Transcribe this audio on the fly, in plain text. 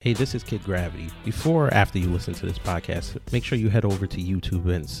Hey, this is Kid Gravity. Before or after you listen to this podcast, make sure you head over to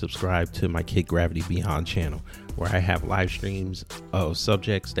YouTube and subscribe to my Kid Gravity Beyond channel, where I have live streams of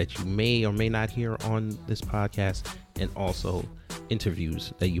subjects that you may or may not hear on this podcast, and also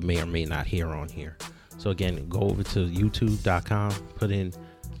interviews that you may or may not hear on here. So again, go over to youtube.com, put in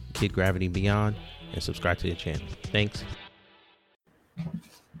Kid Gravity Beyond, and subscribe to the channel. Thanks.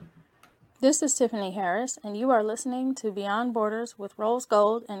 This is Tiffany Harris, and you are listening to Beyond Borders with Rose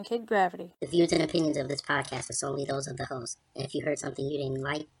Gold and Kid Gravity. The views and opinions of this podcast are solely those of the host. And if you heard something you didn't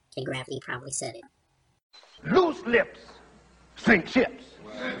like, Kid Gravity probably said it. Loose lips sink ships.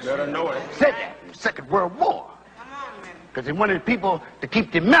 You better know it. Said that in the Second World War. Because they wanted people to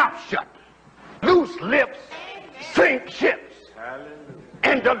keep their mouth shut. Loose lips sink ships. Hallelujah.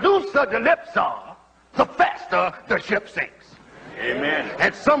 And the looser the lips are, the faster the ship sinks. Amen.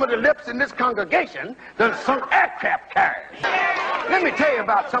 And some of the lips in this congregation done sunk aircraft carriers. Let me tell you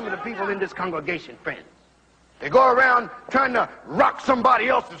about some of the people in this congregation, friends. They go around trying to rock somebody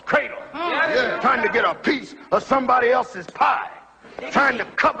else's cradle. Trying to get a piece of somebody else's pie. Trying to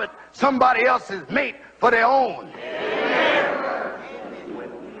covet somebody else's mate for their own.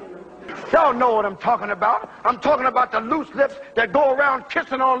 Y'all know what I'm talking about. I'm talking about the loose lips that go around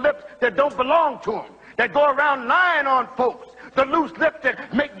kissing on lips that don't belong to them. That go around lying on folks. The loose lips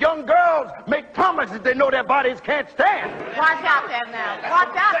that make young girls make promises they know their bodies can't stand. Watch out there now.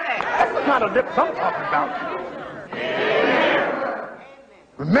 Watch out there. That's the kind of lips I'm talking about.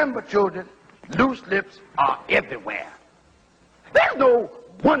 Remember, children, loose lips are everywhere. There's no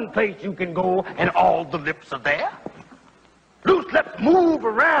one place you can go and all the lips are there. Loose lips move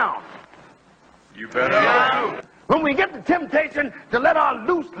around. You better know. When we get the temptation to let our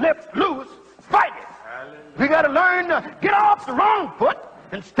loose lips loose, fight it. We got to learn to get off the wrong foot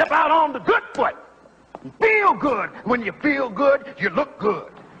and step out on the good foot. And feel good. When you feel good, you look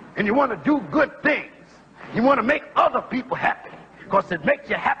good. And you want to do good things. You want to make other people happy because it makes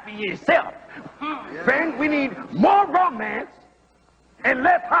you happy yourself. Friends, we need more romance and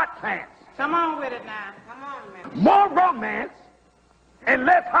less hot pants. Come on with it now. Come on, man. More romance and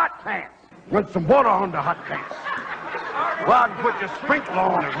less hot pants. Run some water on the hot pants. Well, I can put your sprinkler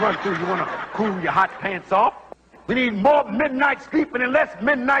on and run through. You want to cool your hot pants off? We need more midnight sleeping and less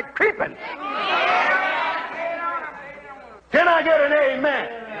midnight creeping. Can I get an amen?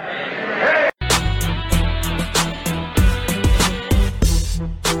 Hey.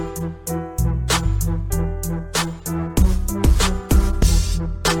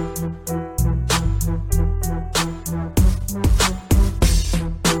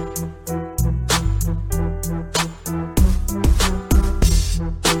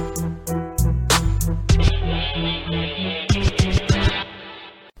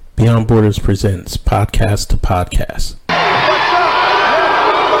 Beyond Borders presents Podcast to Podcast. Go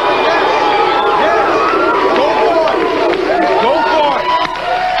for it.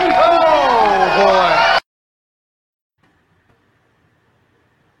 Oh, boy.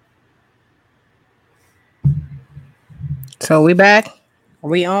 So we back? Are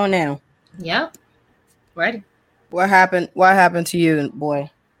we on now? Yep. Ready. What happened? What happened to you, boy?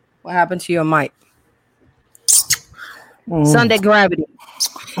 What happened to your mic? Sunday Gravity.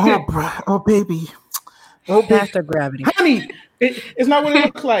 Oh, baby. Oh, Pastor Gravity. Honey, it's not what it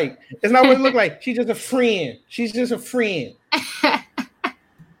looks like. It's not what it looks like. She's just a friend. She's just a friend.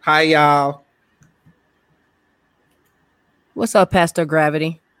 Hi, y'all. What's up, Pastor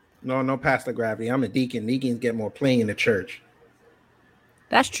Gravity? No, Pastor Gravity. I'm a deacon. Deacons get more playing in the church.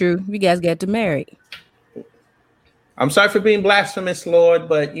 That's true. You guys get to marry. I'm sorry for being blasphemous, Lord,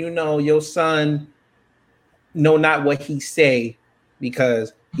 but you know your son know not what he say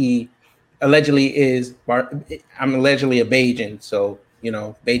because he allegedly is. I'm allegedly a Bajan, so you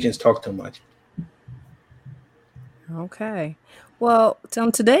know Bajans talk too much. Okay. Well,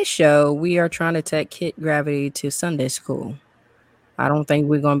 on today's show, we are trying to take Kid Gravity to Sunday school. I don't think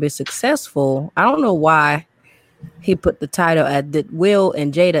we're going to be successful. I don't know why he put the title at Did Will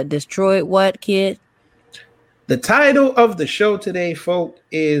and Jada Destroy What, Kid? The title of the show today, folk,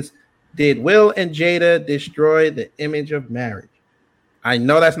 is Did Will and Jada Destroy the Image of Marriage? I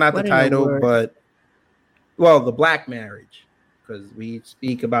know that's not the title, but, well, the black marriage, because we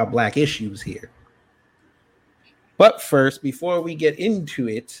speak about black issues here. But first, before we get into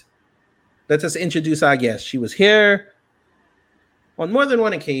it, let us introduce our guest. She was here on more than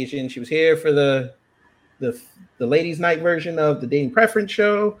one occasion. She was here for the ladies' night version of the Dating Preference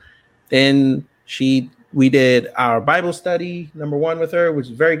Show. Then we did our Bible study #1 with her, which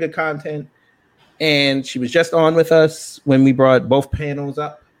is very good content. And she was just on with us when we brought both panels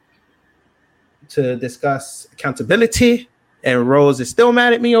up to discuss accountability. And Rose is still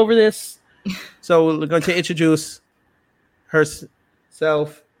mad at me over this. So we're going to introduce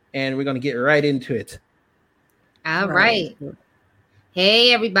herself, and we're going to get right into it. All right.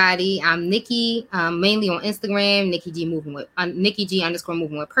 Hey everybody, I'm Nikki, mainly on Instagram, Nikki G _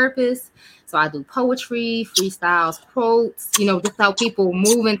 moving with purpose. So I do poetry, freestyles, quotes, just how people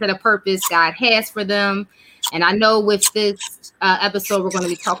move into the purpose God has for them. And I know with this episode, we're going to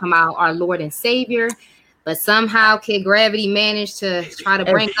be talking about our Lord and Savior, but somehow Kid Gravity managed to try to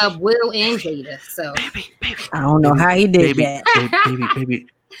bring up Will and Jada. So I don't know how he did that. Baby,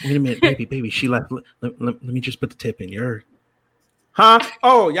 wait a minute, baby. She left. Let me just put the tip in your. Huh?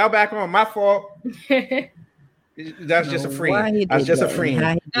 Oh, y'all back on. My fault. That's just a friend. That's just a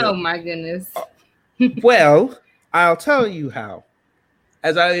friend. Oh my goodness. Well, I'll tell you how.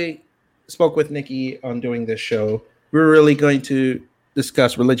 As I spoke with Nikki on doing this show, we're really going to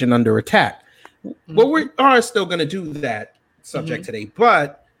discuss religion under attack. Well, we are still going to do that subject today.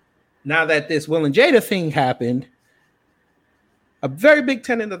 But now that this Will and Jada thing happened, a very big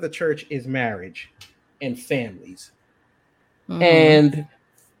tenet of the church is marriage and families. And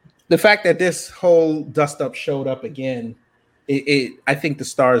the fact that this whole dust up showed up again, I think the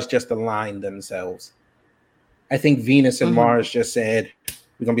stars just aligned themselves. I think Venus and Mars just said,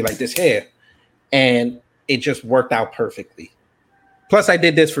 we're going to be like this here. And it just worked out perfectly. Plus, I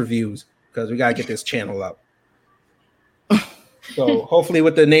did this for views because we got to get this channel up. So hopefully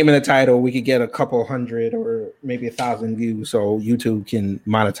with the name and the title, we could get a couple hundred or maybe 1,000 views so YouTube can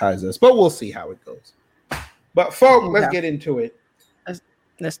monetize us. But we'll see how it goes. But folks, let's get into it.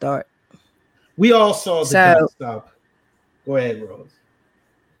 Let's start. We all saw the dust up. Go ahead, Rose.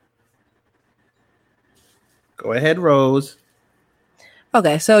 Go ahead, Rose.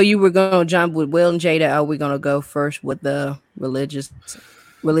 Okay, so you were going to jump with Will and Jada. Are we going to go first with the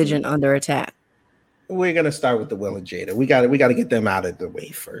religion under attack? We're going to start with the Will and Jada. We got to get them out of the way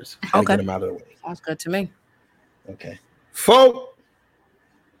first. Okay. Get them out of the way. Sounds good to me. Okay. Folks,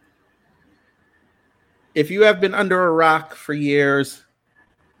 if you have been under a rock for years,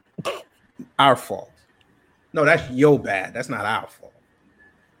 our fault. No, that's your bad. That's not our fault.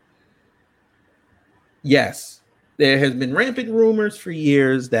 Yes, there has been rampant rumors for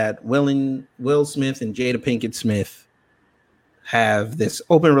years that Will Smith and Jada Pinkett Smith have this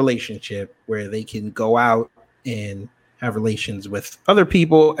open relationship where they can go out and have relations with other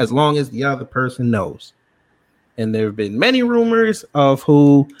people as long as the other person knows. And there have been many rumors of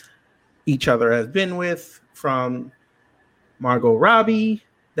who each other has been with, from Margot Robbie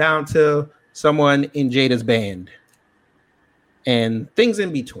down to someone in Jada's band and things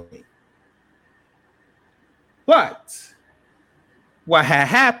in between. But what had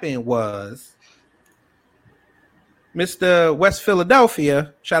happened was Mr. West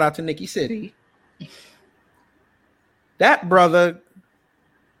Philadelphia, shout out to Nikki City, that brother,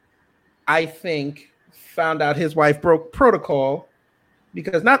 I think, found out his wife broke protocol.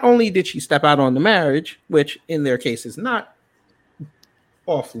 Because not only did she step out on the marriage, which in their case is not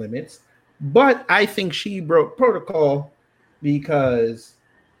off limits, but I think she broke protocol because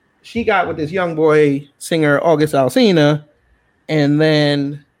she got with this young boy singer, August Alsina, and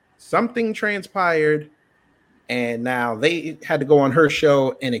then something transpired, and now they had to go on her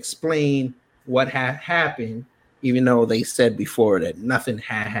show and explain what had happened, even though they said before that nothing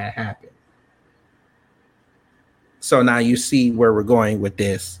had happened. So now you see where we're going with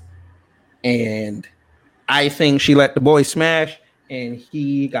this. And I think she let the boy smash and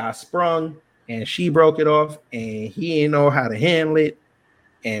he got sprung and she broke it off and he ain't know how to handle it.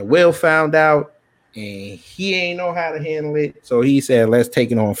 And Will found out and he ain't know how to handle it. So he said, let's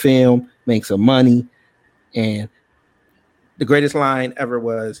take it on film, make some money. And the greatest line ever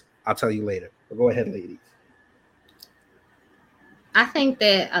was, I'll tell you later. But go ahead, ladies. I think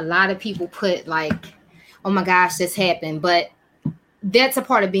that a lot of people put oh my gosh, this happened. But that's a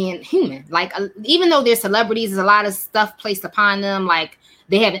part of being human. Even though they're celebrities, there's a lot of stuff placed upon them.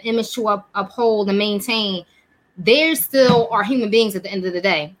 They have an image to uphold and maintain. They still are human beings at the end of the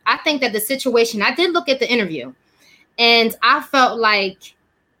day. I think that the situation, I did look at the interview and I felt like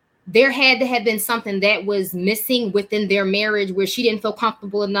there had to have been something that was missing within their marriage where she didn't feel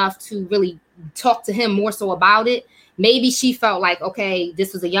comfortable enough to really talk to him more so about it. Maybe she felt like, okay,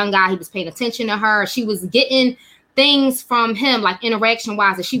 this was a young guy. He was paying attention to her. She was getting things from him, interaction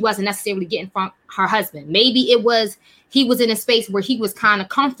wise, that she wasn't necessarily getting from her husband. Maybe it was, he was in a space where he was kind of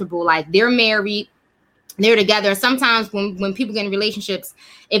comfortable. They're married, they're together. Sometimes when people get in relationships,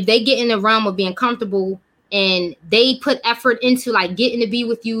 if they get in the realm of being comfortable and they put effort into getting to be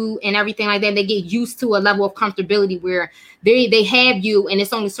with you and everything like that, they get used to a level of comfortability where they have you and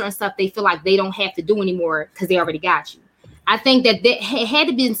it's only certain stuff they feel like they don't have to do anymore because they already got you. I think that it had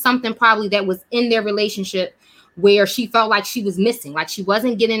to be something probably that was in their relationship where she felt like she was missing, like she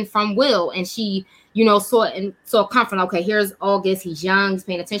wasn't getting from Will, and she, you know, saw comfort. Okay, here's August. He's young. He's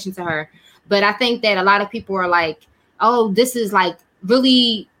paying attention to her. But I think that a lot of people are like, oh, this is like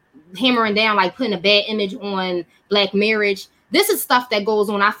really hammering down, like putting a bad image on Black marriage. This is stuff that goes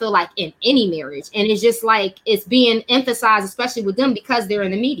on, I feel like, in any marriage. And it's just like it's being emphasized, especially with them because they're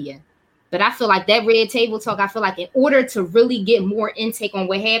in the media. But I feel like that red table talk, I feel like in order to really get more intake on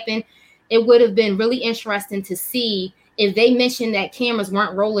what happened, it would have been really interesting to see if they mentioned that cameras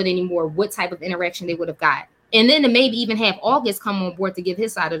weren't rolling anymore, what type of interaction they would have got. And then to maybe even have August come on board to give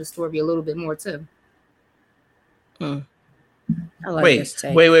his side of the story a little bit more too. I like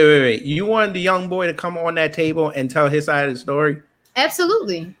wait. You wanted the young boy to come on that table and tell his side of the story?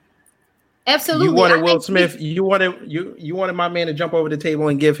 Absolutely. You wanted Will Smith. You wanted my man to jump over the table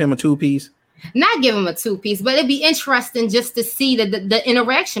and give him a 2-piece. Not give him a 2-piece, but it'd be interesting just to see the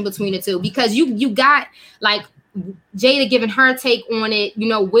interaction between the two, because you got like Jada giving her take on it, you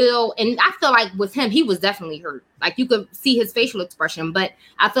know, Will, and I feel like with him, he was definitely hurt. Like you could see his facial expression, but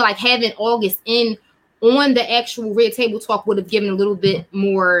I feel like having August in on the actual red table talk would have given a little bit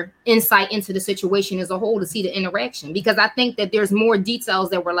more insight into the situation as a whole to see the interaction, because I think that there's more details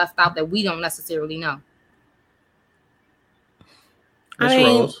that were left out that we don't necessarily know. I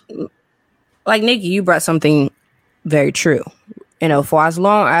mean, like Nikki, you brought something very true. You know, for as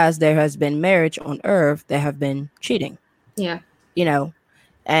long as there has been marriage on earth, there have been cheating. Yeah. You know,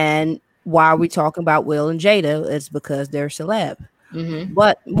 and why are we talking about Will and Jada? It's because they're celeb. Mm-hmm.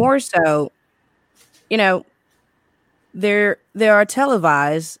 But more so, you know, there are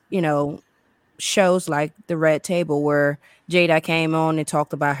televised, you know, shows like The Red Table where Jada came on and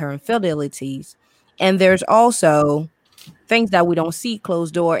talked about her infidelities. And there's also things that we don't see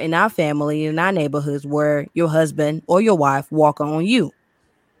closed door in our family, in our neighborhoods, where your husband or your wife walk on you.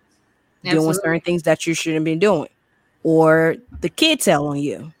 Absolutely. Doing certain things that you shouldn't be doing. Or the kids tell on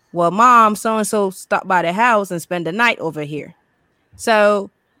you. Well, mom, so-and-so stopped by the house and spend the night over here. So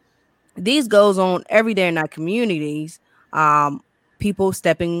these goes on every day in our communities. People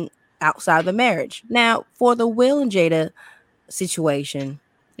stepping outside the marriage. Now, for the Will and Jada situation,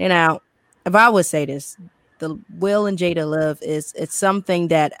 you know, if I would say this, the Will and Jada love it's something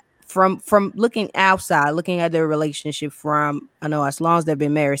that from looking outside, looking at their relationship from, I know as long as they've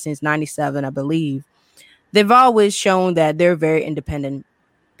been married since 97, I believe, they've always shown that they're very independent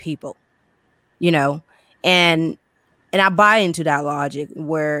people, you know, and I buy into that logic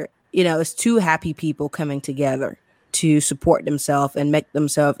where, you know, it's two happy people coming together to support themselves and make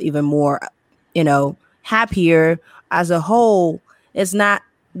themselves even more, you know, happier as a whole. It's not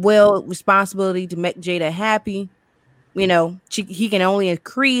Will's responsibility to make Jada happy. You know, he can only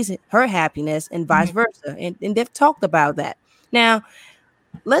increase her happiness and vice versa. And they've talked about that. Now,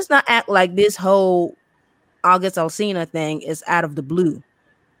 let's not act like this whole August Alsina thing is out of the blue.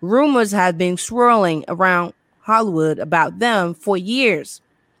 Rumors have been swirling around Hollywood about them for years,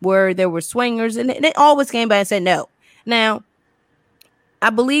 where there were swingers, and they always came back and said no. Now, I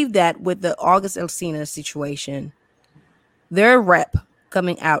believe that with the August Alsina situation, their rep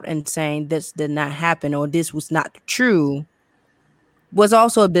coming out and saying this did not happen or this was not true was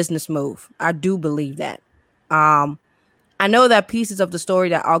also a business move. I do believe that. I know that pieces of the story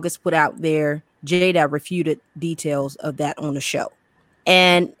that August put out there, Jada refuted details of that on the show.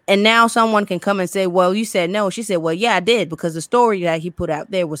 And now someone can come and say, well, you said no. She said, well, yeah, I did, because the story that he put out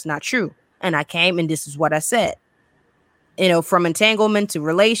there was not true. And I came and this is what I said. You know, from entanglement to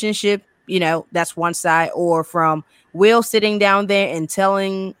relationship, you know, that's one side. Or from Will sitting down there and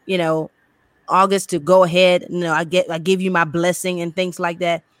telling, you know, August to go ahead. You know, I give you my blessing and things like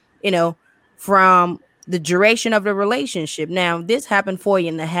that, you know, from the duration of the relationship. Now, this happened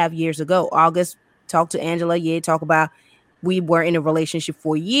 4.5 years ago. August talked to Angela. Yeah, talk about we were in a relationship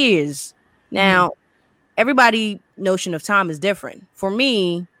for years. Now, everybody notion of time is different. For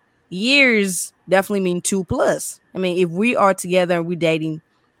me, years definitely mean 2+. I mean, if we are together and we're dating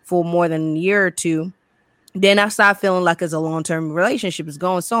for more than a year or two, then I start feeling like it's a long-term relationship is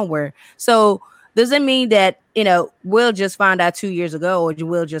going somewhere. So does it mean that, you know, Will just found out 2 years ago or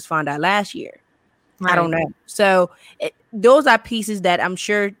Will just found out last year? Right. I don't know. So those are pieces that I'm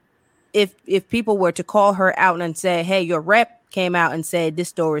sure if people were to call her out and say, hey, your rep came out and said this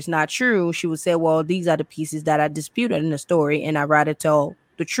story is not true, she would say, well, these are the pieces that I disputed in the story, and I rather tell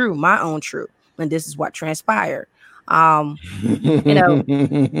the truth, my own truth, and this is what transpired. You know,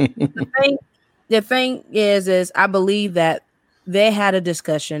 the thing is I believe that they had a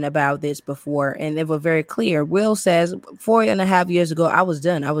discussion about this before, and they were very clear. Will says 4.5 years ago, I was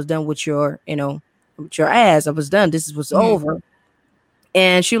done with your, you know, with your ass. I was done. This was over.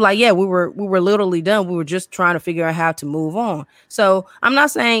 And she was like, yeah, we were literally done. We were just trying to figure out how to move on. So I'm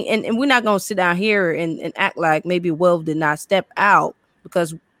not saying, and we're not going to sit down here and act like maybe Will did not step out,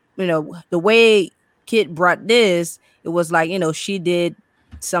 because, you know, the way Kit brought this, it was like, you know, she did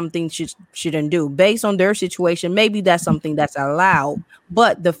something she shouldn't do based on their situation. Maybe that's something that's allowed,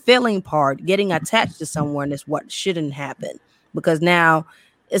 but the feeling part, getting attached to someone, is what shouldn't happen, because now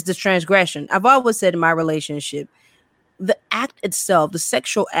it's the transgression. I've always said in my relationship, the act itself, the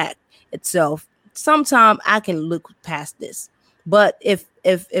sexual act itself, sometimes I can look past this. But if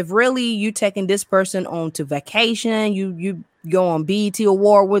really you taking this person on to vacation, you go on BET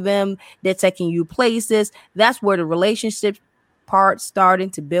Award with them, they're taking you places, that's where the relationship part starting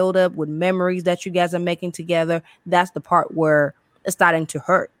to build up with memories that you guys are making together. That's the part where it's starting to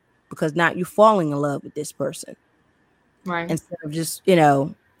hurt, because now you're falling in love with this person. Right. Instead of just, you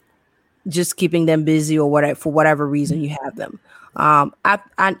know, just keeping them busy or whatever, for whatever reason you have them. I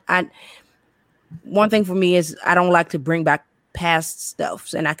one thing for me is I don't like to bring back past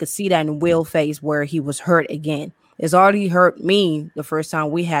stuff, and I could see that in Will's face where he was hurt again. It's already hurt me the first time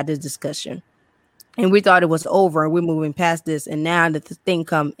we had this discussion, and we thought it was over and we're moving past this, and now that the thing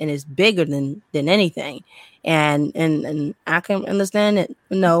come and it's bigger than anything, and I can understand it.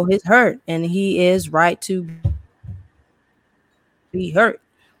 No, he's hurt, and he is right to be hurt.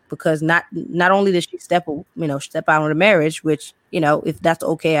 Because not only did she step out of the marriage, which, you know, if that's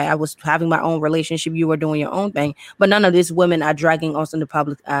okay, I was having my own relationship, you were doing your own thing. But none of these women are dragging us in the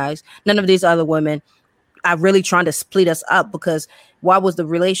public eyes. None of these other women are really trying to split us up, because why was the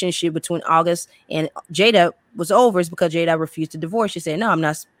relationship between August and Jada was over is because Jada refused to divorce. She said, no, I'm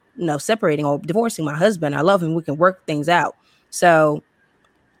not separating or divorcing my husband. I love him. We can work things out. So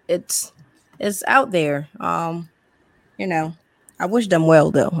it's out there. You know. I wish them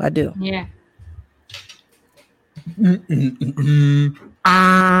well, though. I do. Yeah. No.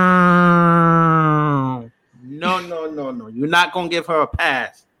 You're not going to give her a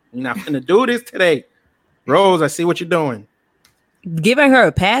pass. You're not going to do this today. Rose, I see what you're doing. Giving her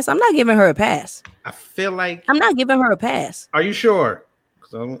a pass? I'm not giving her a pass. I feel like... I'm not giving her a pass. Are you sure?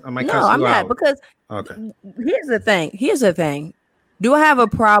 I might no, I'm not. out. Because here's the thing. Do I have a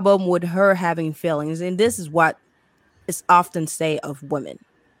problem with her having feelings? And this is what is often say of women.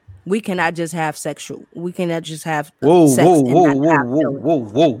 We cannot just have sexual. We cannot just have sex. Whoa.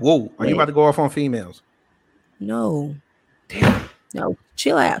 Are you about to go off on females? No. Damn. No.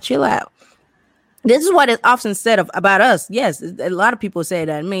 Chill out. This is what is often said about us. Yes, a lot of people say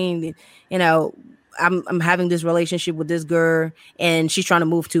that. I mean, you know, I'm having this relationship with this girl and she's trying to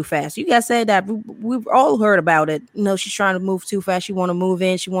move too fast. You guys said that. We've all heard about it. You know, she's trying to move too fast. She want to move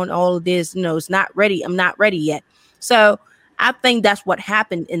in. She want all of this. You know, it's not ready. I'm not ready yet. So I think that's what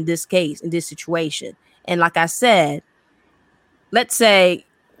happened in this case, in this situation. And like I said, let's say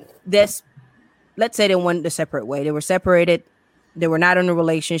they went the separate way. They were separated. They were not in a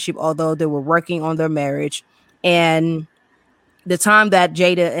relationship, although they were working on their marriage. And the time that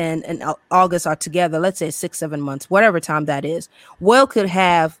Jada and August are together, let's say 6-7 months, whatever time that is, Will could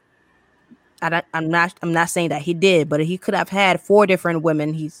have, I'm not saying that he did, but he could have had 4 different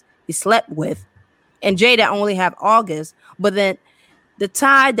women he slept with. And Jada only have August, but then the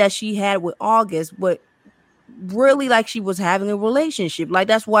tie that she had with August was really like she was having a relationship. Like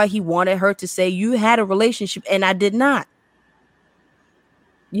that's why he wanted her to say, you had a relationship and I did not.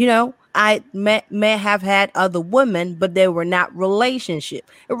 You know, I may have had other women, but they were not relationship.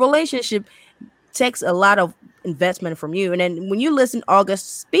 A relationship takes a lot of investment from you. And then when you listen to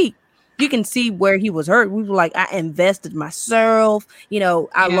August speak, you can see where he was hurt. We were like, I invested myself, you know,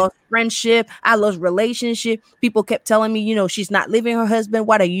 I lost friendship, I lost relationship. People kept telling me, you know, she's not leaving her husband.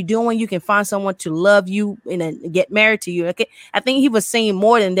 What are you doing? You can find someone to love you and get married to you. Okay. I think he was saying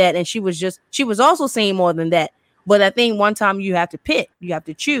more than that. And she was also saying more than that. But I think one time you have to pick, you have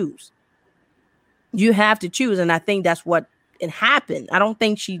to choose. You have to choose. And I think that's what it happened. I don't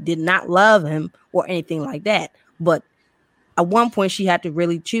think she did not love him or anything like that. But at one point she had to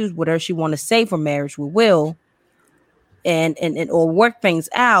really choose whether she want to stay for marriage with Will and or work things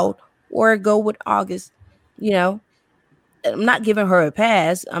out or go with August. You know, I'm not giving her a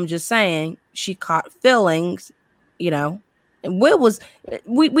pass. I'm just saying she caught feelings, you know. And Will was,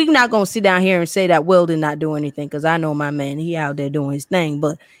 we're not going to sit down here and say that Will did not do anything, because I know my man, he out there doing his thing.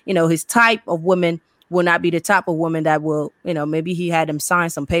 But, you know, his type of woman will not be the type of woman that will, you know, maybe he had him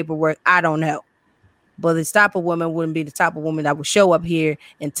sign some paperwork. I don't know. But this type of woman wouldn't be the type of woman that would show up here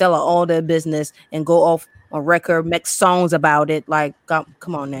and tell her all their business and go off on record, make songs about it. Like,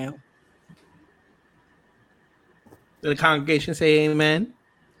 come on now. Did the congregation say amen?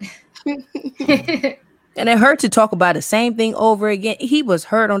 And it hurt to talk about the same thing over again. He was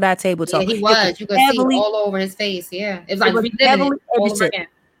hurt on that table talk. Yeah, he was. You could see it all over his face. Yeah, it was like reliving it all over again.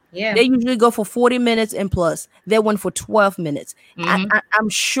 Yeah, they usually go for 40 minutes and plus. They went for 12 minutes. I'm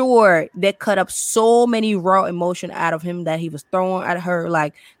sure they cut up so many raw emotion out of him that he was throwing at her.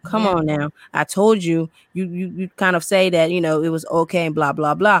 Like, come on now, I told you. You kind of say that it was okay and blah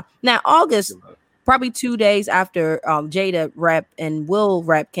blah blah. Now August, probably 2 days after Jada rap and Will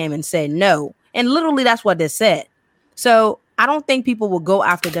rap came and said no. And literally that's what they said. So I don't think people will go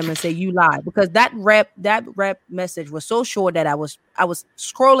after them and say you lied, because that rap message was so short that I was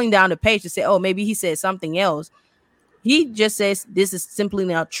scrolling down the page to say, oh, maybe he said something else. He just says this is simply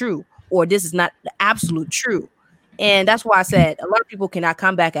not true, or this is not the absolute true. And that's why I said a lot of people cannot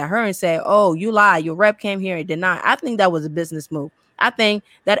come back at her and say, oh, you lied. Your rep came here and denied. I think that was a business move. I think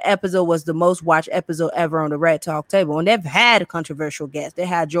that episode was the most watched episode ever on the Red Talk table. And they've had controversial guests. They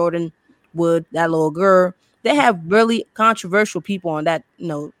had Jordan Wood, that little girl. They have really controversial people on that,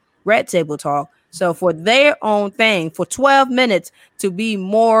 Red Table Talk. So for their own thing, for 12 minutes to be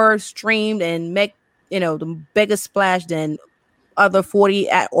more streamed and make, the biggest splash than other 40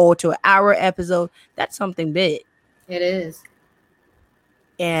 or to an hour episode, that's something big. It is.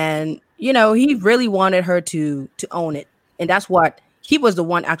 And, he really wanted her to own it. And that's what he was the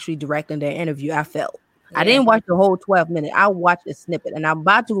one actually directing their interview, I felt. Yeah. I didn't watch the whole 12 minutes. I watched a snippet, and I'm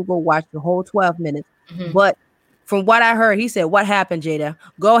about to go watch the whole 12 minutes. Mm-hmm. But from what I heard, he said, what happened, Jada?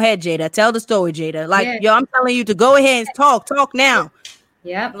 Go ahead, Jada. Tell the story, Jada. Like, yo, I'm telling you to go ahead and talk now.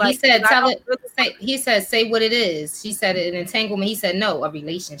 Yeah. Like, he said, he said, say what it is. She said an entanglement. He said, no, a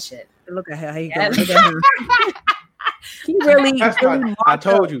relationship. Look at her. How you going? Look at him. He really, I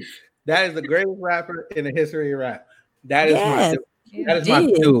told you, that is the greatest rapper in the history of rap. That is my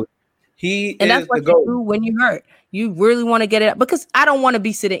dude. And that's what you do when you hurt. You really want to get it out, because I don't want to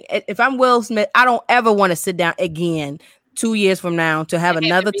be sitting. If I'm Will Smith, I don't ever want to sit down again 2 years from now to have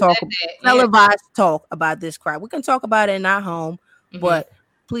another televised talk about this crap. We can talk about it in our home, but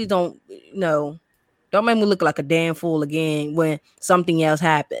please don't make me look like a damn fool again when something else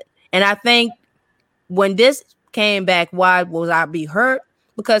happened. And I think when this came back, why was I be hurt?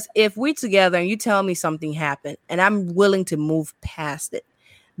 Because if we together and you tell me something happened and I'm willing to move past it,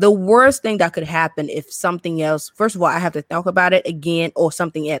 the worst thing that could happen if something else, first of all, I have to talk about it again or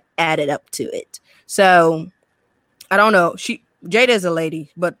something added up to it. So I don't know. Jada is a lady,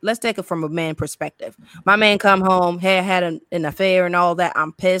 but let's take it from a man perspective. My man come home, had an affair and all that.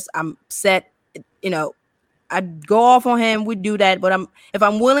 I'm pissed. I'm upset. I'd go off on him. We do that. But if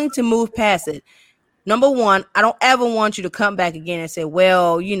I'm willing to move past it, number one, I don't ever want you to come back again and say,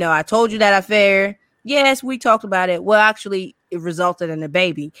 well, I told you that affair. Yes, we talked about it. Well, actually, it resulted in a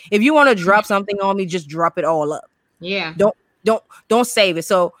baby. If you want to drop something on me, just drop it all up. Yeah. Don't save it.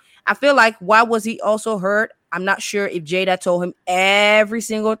 So I feel like, why was he also hurt? I'm not sure if Jada told him every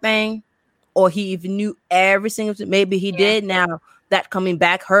single thing, or he even knew every single thing. Maybe he did. Now that coming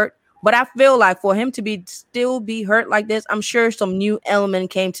back hurt. But I feel like for him to still be hurt like this, I'm sure some new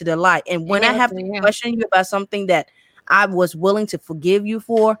element came to the light. And when I have to question you about something that I was willing to forgive you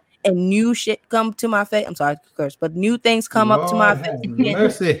for, and new shit come to my face, I'm sorry to curse, but new things come up to my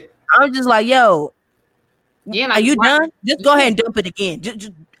face. I'm just like, yo, are you done? Just go ahead and dump it again.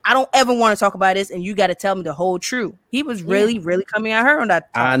 Just I don't ever want to talk about this, and you got to tell me the whole truth. He was really, really coming at her on that.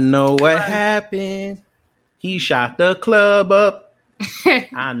 I know what happened. He shot the club up.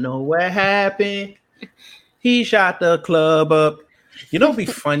 I know what happened. He shot the club up. It'd be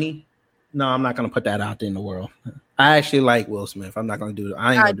funny. No, I'm not gonna put that out there in the world. I actually like Will Smith. I'm not gonna do it.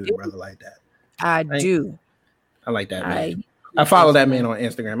 I ain't gonna do the brother like that. I do. I like that man. I follow that man on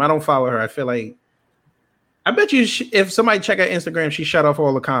Instagram. I don't follow her. I feel like, I bet you if somebody check her Instagram, she shut off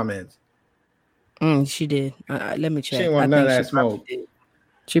all the comments. She did. Let me check. She didn't want none of that smoke.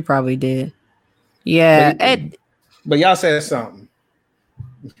 She probably did. Yeah. But y'all said something.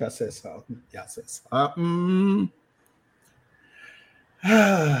 Y'all said something.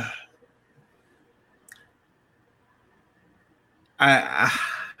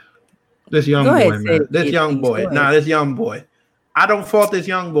 This young boy, man. This young boy. I don't fault this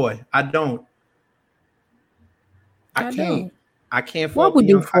young boy. I don't. I can't fault. What would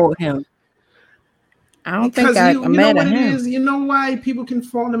you fault him? I don't think I'm mad at him. You know why people can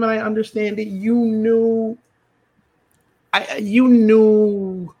fault him, and I understand it. You knew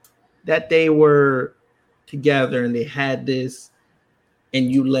that they were together and they had this,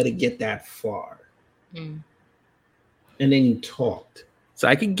 and you let it get that far. And then you talked. So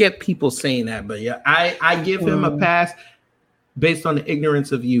I could get people saying that, but yeah, I give him a pass based on the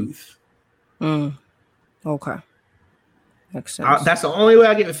ignorance of youth. Okay. Makes sense. That's the only way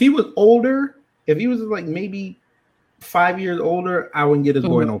I get. If he was older, if he was like maybe 5 years older, I wouldn't get his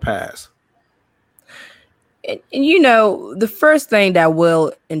boy no pass. And you know, the first thing that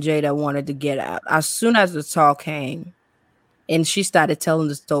Will and Jada wanted to get out, as soon as the talk came, and she started telling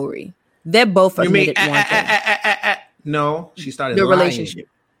the story, they both admitted one thing. No, she started the lying. Relationship.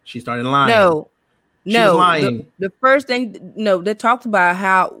 She started lying. No, she was lying. The first thing, they talked about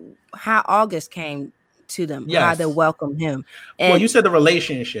how August came to them, how they welcomed him. And you said the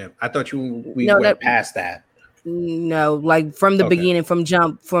relationship. I thought we went past that. No, like from the beginning, from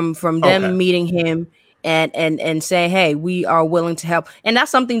jump, from them meeting him and saying, hey, we are willing to help. And that's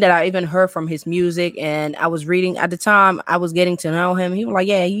something that I even heard from his music. And I was reading at the time, I was getting to know him. He was like,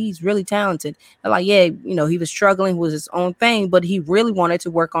 yeah, he's really talented. I'm like, yeah, he was struggling with his own thing, but he really wanted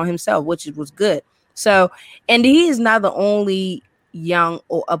to work on himself, which was good. So, and he is not the only young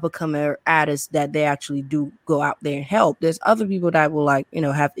or up-and-coming artists that they actually do go out there and help. There's other people that will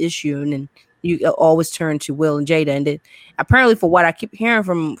have issue, and you always turn to Will and Jada. And apparently, for what I keep hearing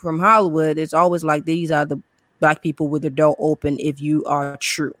from Hollywood, it's always like these are the black people with the door open if you are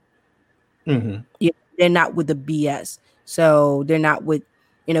true. Mm-hmm. Yeah, they're not with the BS. So they're not with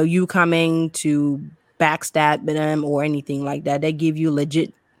you coming to backstab them or anything like that. They give you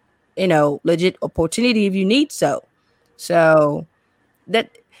legit opportunity if you need so. So that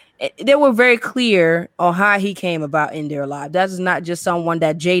they were very clear on how he came about in their life. That is not just someone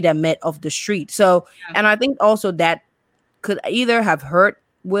that Jada met off the street. So, and I think also that could either have hurt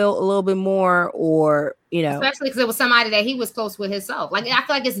Will a little bit more, or especially because it was somebody that he was close with himself. Like, I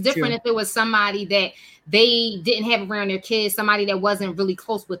feel like it's different if it was somebody that they didn't have around their kids, somebody that wasn't really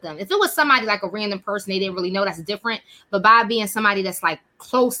close with them. If it was somebody like a random person they didn't really know, that's different. But by being somebody that's like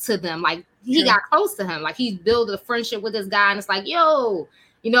close to them, like he got close to him, like he's built a friendship with this guy, and it's like, yo,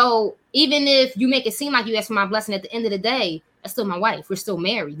 even if you make it seem like you asked for my blessing, at the end of the day, that's still my wife. We're still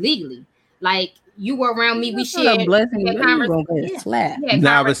married legally. Like, you were around me, we shared conversation.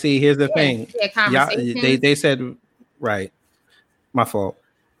 Now, but see, here's the thing. They said, right, my fault.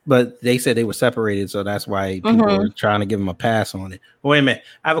 But they said they were separated, so that's why people were trying to give them a pass on it. Wait a minute,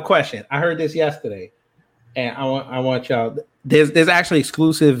 I have a question. I heard this yesterday, and I want y'all. There's actually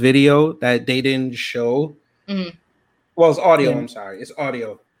exclusive video that they didn't show. Mm-hmm. Well, it's audio. I'm sorry, it's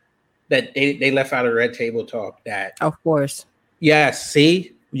audio that they left out of Red Table Talk. That, of course, yes.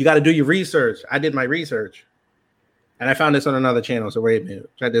 See, you got to do your research. I did my research, and I found this on another channel. So wait a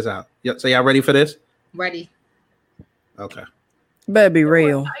minute, check this out. So y'all ready for this? Ready. Okay. Better be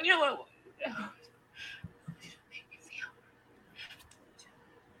real.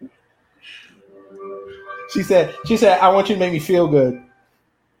 She said, I want you to make me feel good.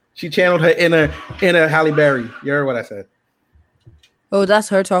 She channeled her inner Halle Berry. You heard what I said? Oh, that's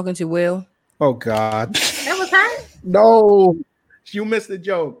her talking to Will. Oh God. That was her? No. You missed the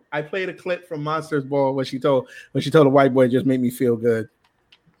joke. I played a clip from Monsters Ball when she told a white boy, just make me feel good.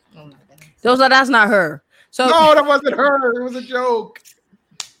 Oh my goodness. That's not her. So no, that wasn't her. It was a joke.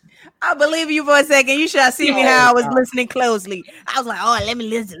 I believe you for a second. You should have seen me how I was listening closely. I was like, oh, let me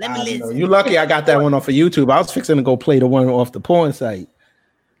listen. You lucky I got that one off of YouTube. I was fixing to go play the one off the porn site.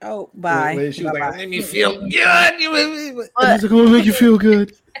 Oh, bye. Where she was like, make me feel good. It's going to make you feel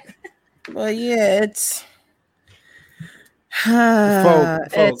good. Well, yeah, it's...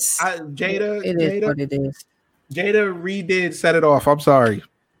 folks, Jada, it is what it is. Jada redid Set It Off. I'm sorry.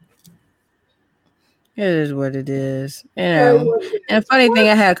 It is what it is. And funny thing,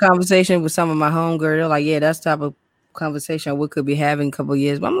 I had a conversation with some of my homegirls. They're like, yeah, that's the type of conversation we could be having a couple of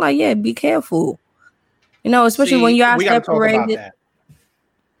years. But I'm like, yeah, be careful. Especially when y'all separated.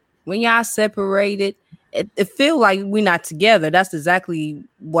 When y'all separated, it feel like we're not together. That's exactly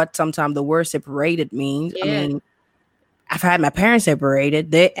what sometimes the word separated means. Yeah. I mean, I've had my parents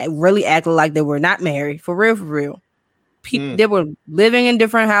separated. They really acted like they were not married. For real. People, they were living in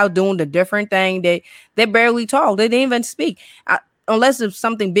different houses, doing the different thing. They barely talk. They didn't even speak. Unless if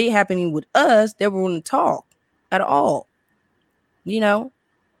something big happening with us, they wouldn't talk at all.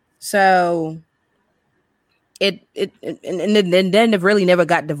 So and then they really never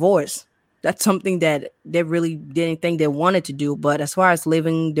got divorced. That's something that they really didn't think they wanted to do. But as far as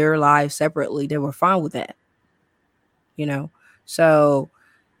living their lives separately, they were fine with that. So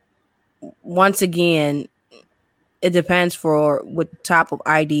once again, it depends for what type of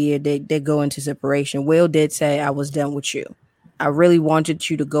idea they go into separation. Will did say, I was done with you. I really wanted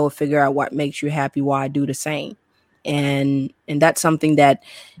you to go figure out what makes you happy while I do the same. And that's something that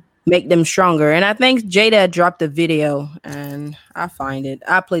make them stronger. And I think Jada dropped a video, and I find it.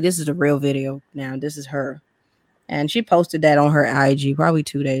 This is a real video now. This is her. And she posted that on her IG probably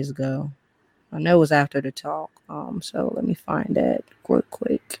 2 days ago. I know it was after the talk. So let me find that real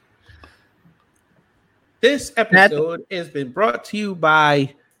quick. This episode has been brought to you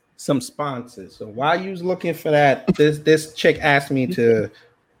by some sponsors. So while you was looking for that, this chick asked me to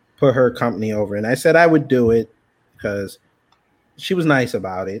put her company over, and I said I would do it because she was nice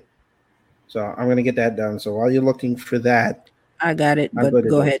about it. So I'm gonna get that done. So while you're looking for that, I got it, but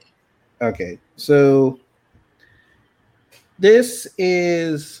go ahead. Okay, so this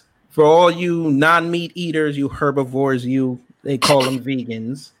is for all you non-meat eaters, you herbivores, they call them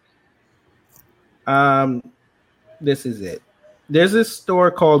vegans. This is it. There's this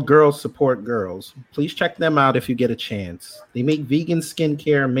store called Girls Support Girls. Please check them out if you get a chance. They make vegan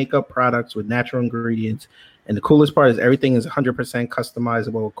skincare and makeup products with natural ingredients. And the coolest part is everything is 100%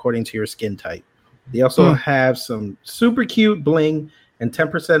 customizable according to your skin type. They also have some super cute bling, and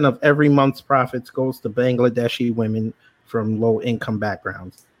 10% of every month's profits goes to Bangladeshi women from low-income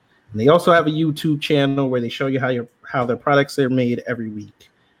backgrounds. And they also have a YouTube channel where they show you how their products are made every week.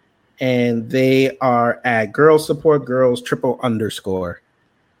 And they are at Girls Support Girls _.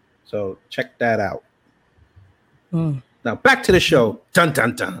 So check that out. Now back to the show. Dun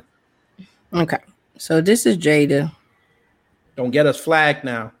dun dun. Okay. So this is Jada. Don't get us flagged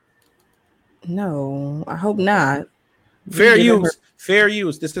now. No, I hope not. Fair use. Fair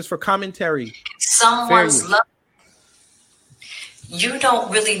use. This is for commentary. Someone's love. You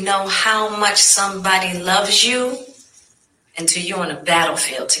don't really know how much somebody loves you until you're on a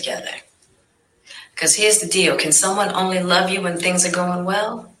battlefield together. Because here's the deal. Can someone only love you when things are going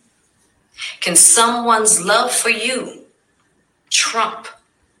well? Can someone's love for you trump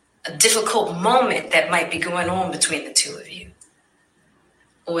a difficult moment that might be going on between the two of you?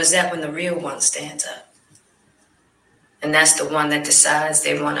 Or is that when the real one stands up? And that's the one that decides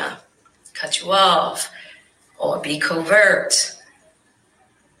they want to cut you off or be covert.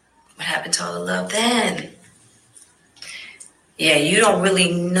 What happened to all the love then? Yeah, you don't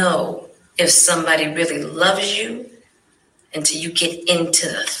really know if somebody really loves you until you get into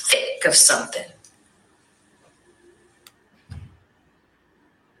the thick of something.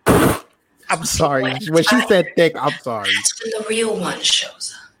 I'm sorry. When she said thick, I'm sorry. That's when the real one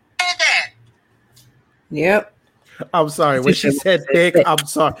shows up. Yep. I'm sorry. When she said thick, I'm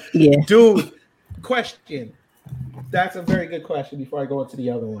sorry. Yeah. Dude, question. That's a very good question before I go into the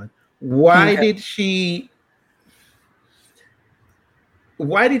other one. Why did she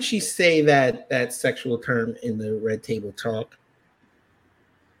say that sexual term in the Red Table Talk?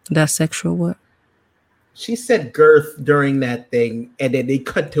 That sexual what? She said girth during that thing, and then they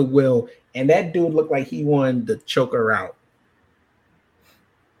cut to Will, and that dude looked like he wanted to choke her out.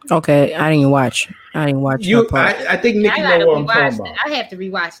 Okay, I didn't watch. You, I think Nikki know what I'm talking about. I have to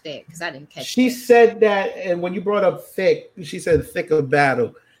rewatch that because I didn't catch. She said that, and when you brought up thick, she said thick of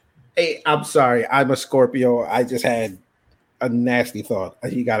battle. Hey, I'm sorry. I'm a Scorpio. I just had a nasty thought.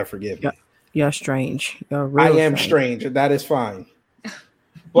 You gotta forgive me. You're strange. I am strange, and that is fine.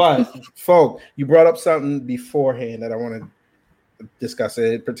 But, folk, you brought up something beforehand that I want to discuss.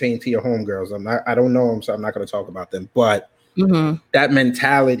 It pertains to your homegirls. I don't know them, so I'm not going to talk about them. But that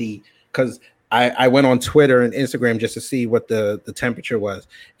mentality, because I went on Twitter and Instagram just to see what the temperature was.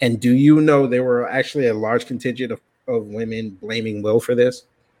 And do you know there were actually a large contingent of women blaming Will for this?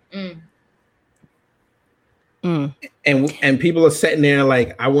 And people are sitting there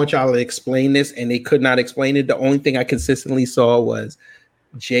like, I want y'all to explain this, and they could not explain it. The only thing I consistently saw was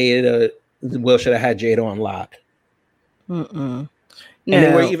Will should have had Jada on lock. And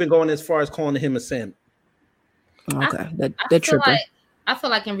they were even going as far as calling him a simp. Okay, I feel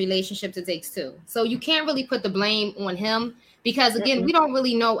like in relationships it takes two, so you can't really put the blame on him because again we don't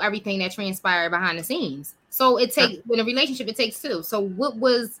really know everything that transpired behind the scenes. So it takes in a relationship it takes two. So what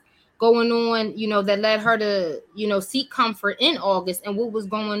was going on, that led her to seek comfort in August, and what was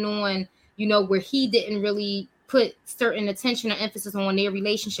going on, where he didn't really put certain attention or emphasis on their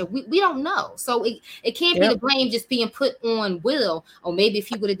relationship. We don't know. So it can't be the blame just being put on Will. Or maybe if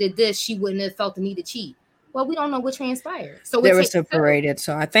he would have did this, she wouldn't have felt the need to cheat. Well, we don't know what transpired. So they were separated.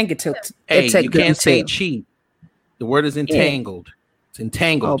 So I think it took. Hey, you can't say cheat. The word is entangled. Yeah. It's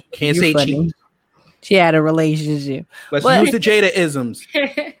entangled. Oh, can't say funny. cheat. She had a relationship. Let's use the Jada isms.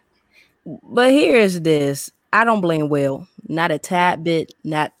 But here is this. I don't blame Will. Not a tad bit.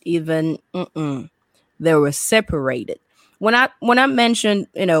 Not even. They were separated. When I mentioned,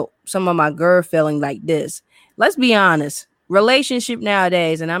 some of my girl feeling like this, let's be honest. Relationship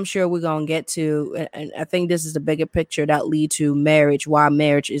nowadays, and I'm sure we're gonna get to, and I think this is the bigger picture that lead to marriage. Why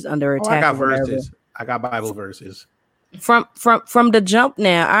marriage is under attack. I got verses. I got Bible verses. From the jump.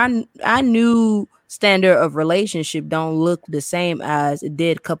 Now, I knew standard of relationship don't look the same as it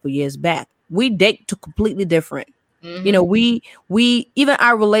did a couple years back. we date to completely different. You know, we even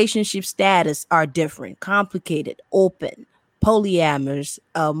our relationship status are different, complicated, open, polyamorous,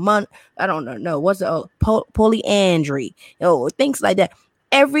 I don't know what's polyandry, things like that.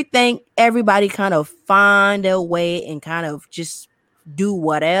 Everything, everybody kind of find their way and kind of just do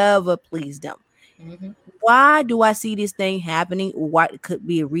whatever please them. Why do I see this thing happening? What could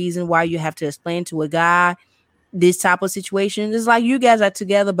be a reason why you have to explain to a guy this type of situation? It's like you guys are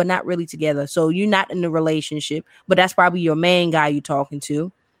together, but not really together. So you're not in a relationship, but that's probably your main guy you're talking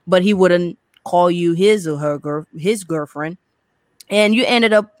to, but he wouldn't call you his or her his girlfriend. And you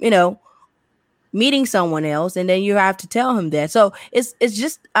ended up, you know, meeting someone else, and then you have to tell him that. So it's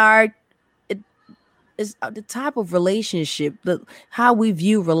just it's the type of relationship, how we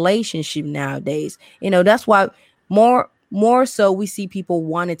view relationship nowadays. You know, that's why more so we see people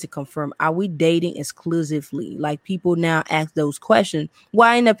wanting to confirm, are we dating exclusively? Like people now ask those questions.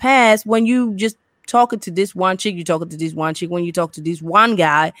 Why in the past, when you just talking to this one chick, you talking to this one chick, when you talk to this one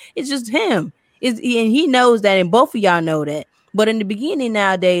guy, it's just him. And he knows that, and both of y'all know that. But in the beginning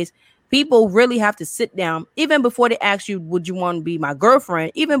nowadays, people really have to sit down, even before they ask you, would you want to be my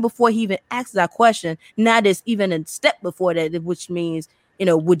girlfriend? Even before he even asks that question, now there's even a step before that, which means, you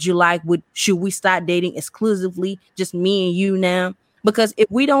know, should we start dating exclusively, just me and you now? Because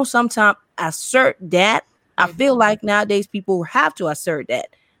if we don't sometimes assert that, I feel like nowadays people have to assert that.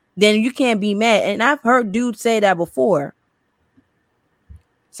 Then you can't be mad. And I've heard dudes say that before.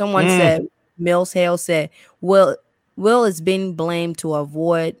 Someone said, Mills Hale said, Will is being blamed to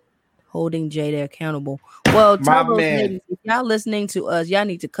avoid holding Jada accountable. Well, tell those ladies, if y'all listening to us, y'all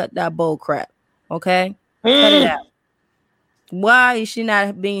need to cut that bull crap. Okay? Cut it out. Why is she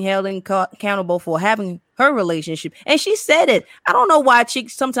not being held accountable for having her relationship? And she said it. I don't know why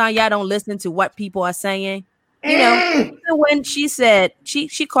chicks sometimes y'all don't listen to what people are saying. You know, when she said she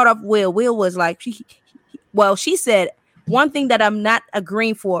caught up Will was like, she said one thing that I'm not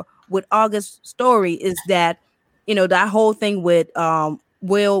agreeing for with August's story is that, you know, that whole thing with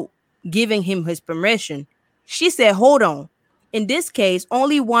Will giving him his permission. She said, hold on. In this case,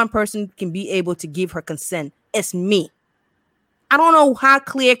 only one person can be able to give her consent. It's me. I don't know how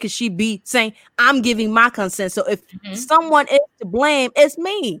clear could she be saying I'm giving my consent. So if someone is to blame, it's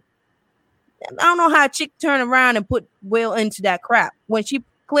me. I don't know how a chick turned around and put Will into that crap when she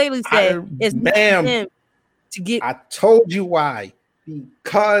clearly said it's him to get. I told you why.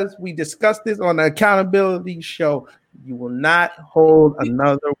 Because we discussed this on the accountability show. You will not hold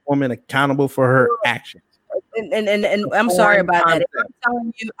another woman accountable for her actions. And I'm sorry about that. If I'm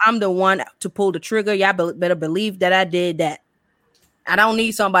telling you I'm the one to pull the trigger, y'all better believe that I did that. I don't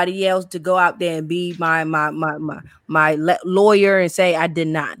need somebody else to go out there and be my lawyer and say I did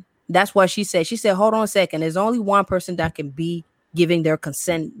not. That's what she said. She said, hold on a second. There's only one person that can be giving their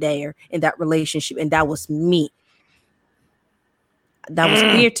consent there in that relationship, and that was me. That was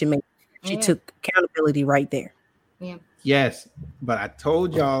clear to me. She took accountability right there. Yeah. Yes, but I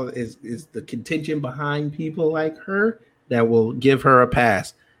told y'all is the contention behind people like her that will give her a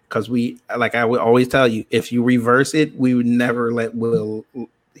pass. Because I would always tell you, if you reverse it, we would never let Will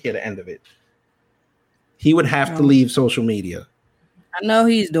hear the end of it. He would have to leave social media. I know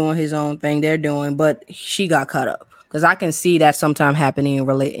he's doing his own thing. They're doing, but she got cut up. Because I can see that sometimes happening in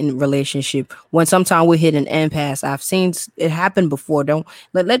relationship when sometimes we hit an impasse. I've seen it happen before. Don't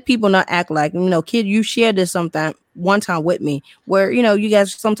let people not act like, you know, kid, you shared this one time with me where, you know, you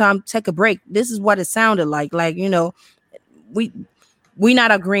guys sometimes take a break. This is what it sounded like. Like, you know, we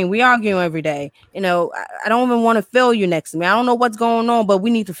not agreeing. We arguing every day. You know, I don't even want to feel you next to me. I don't know what's going on, but we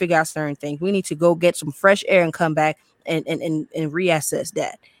need to figure out certain things. We need to go get some fresh air and come back and reassess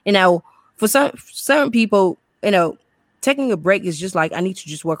that. You know, for certain people, you know, taking a break is just like, I need to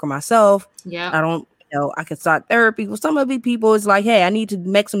just work on myself. Yeah. I don't, you know, I can start therapy. For some of the people, it's like, hey, I need to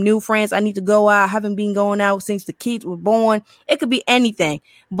make some new friends. I need to go out. I haven't been going out since the kids were born. It could be anything.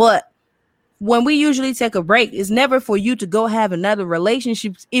 But when we usually take a break, it's never for you to go have another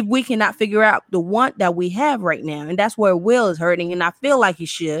relationship if we cannot figure out the one that we have right now. And that's where Will is hurting. And I feel like he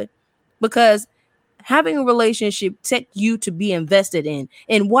should, because having a relationship take you to be invested in.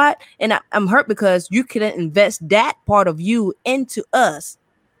 And I'm hurt because you couldn't invest that part of you into us.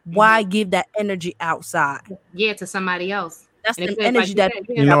 Why give that energy outside? Yeah, to somebody else. That's the energy that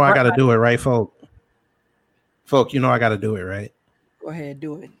you know I gotta do it, right, folk? Folk, you know I gotta do it, right? Go ahead,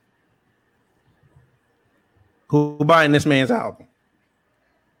 do it. Who buying this man's album?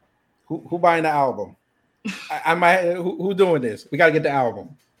 Who buying the album? I might. Who doing this? We gotta get the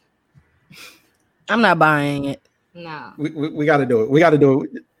album. I'm not buying it. No. We got to do it. We got to do it.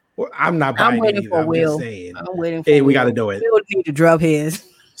 I'm not buying it. I'm waiting for Will. I'm waiting for Will. We got to do it. Will need to drop his.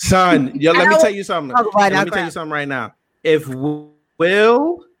 Son, yo, let me tell you something. Let me tell you something right now. If Will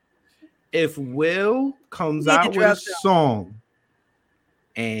comes out with a song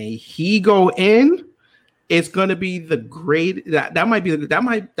and he go in, it's gonna be the great. That might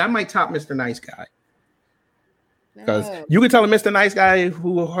top Mr. Nice Guy. Because you can tell Mr. Nice Guy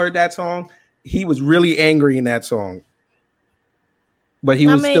who heard that song, he was really angry in that song, but he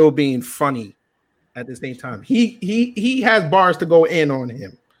was still being funny at the same time. He has bars to go in on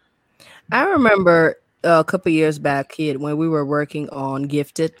him. I remember a couple years back, kid, when we were working on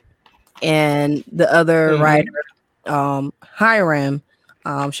Gifted, and the other writer, Hiram,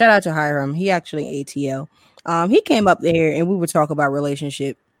 shout out to Hiram. He actually ATL. He came up there and we were talking about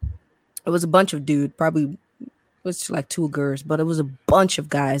relationship. It was a bunch of dudes, probably was like 2 girls, but it was a bunch of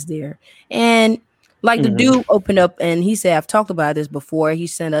guys there. And like the dude opened up and he said, I've talked about this before. He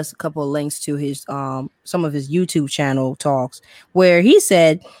sent us a couple of links to his some of his YouTube channel talks where he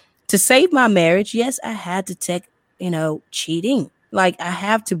said, to save my marriage, yes, I had to take, cheating. Like I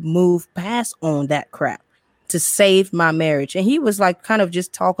have to move past on that crap to save my marriage. And he was like kind of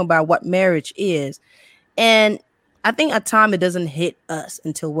just talking about what marriage is. And I think at time it doesn't hit us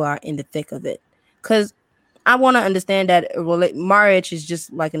until we're in the thick of it. Because I want to understand that marriage is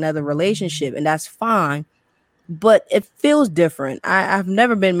just like another relationship, and that's fine. But it feels different. I've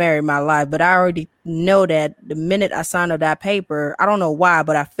never been married in my life, but I already know that the minute I signed up that paper, I don't know why,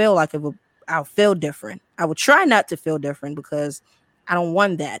 but I feel like I'll feel different. I would try not to feel different because I don't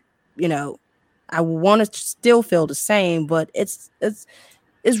want that. I want to still feel the same, but it's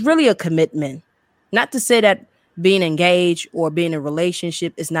really a commitment. Not to say that being engaged or being in a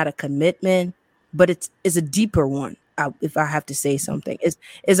relationship is not a commitment, but it's a deeper one. If I have to say something,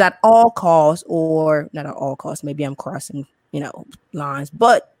 is at all costs, or not at all costs. Maybe I'm crossing, lines,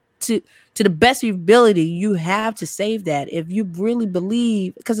 but to the best of your ability, you have to save that. If you really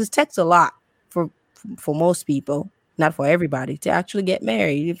believe, because it takes a lot for most people, not for everybody, to actually get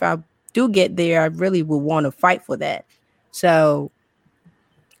married. If I do get there, I really would want to fight for that. So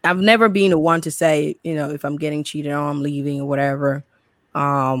I've never been the one to say, if I'm getting cheated on, I'm leaving or whatever.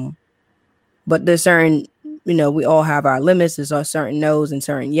 But there's certain, we all have our limits. There's our certain no's and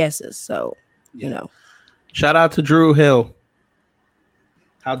certain yeses. So, Shout out to Drew Hill.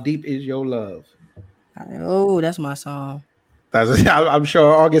 How deep is your love? Oh, that's my song. I'm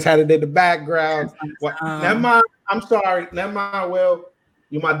sure August had it in the background. Never mind. I'm sorry. Never mind, Will.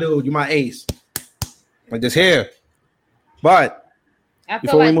 You my dude. You my ace. Like this here. But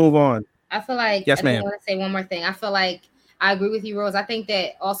before we move on. I feel like, yes, ma'am. I want to say one more thing. I feel like I agree with you, Rose. I think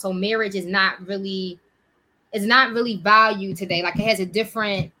that also marriage is not really valued today. Like it has a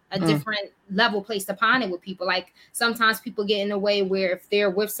different level placed upon it with people. Like sometimes people get in a way where if they're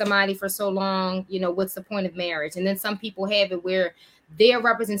with somebody for so long, what's the point of marriage? And then some people have it where their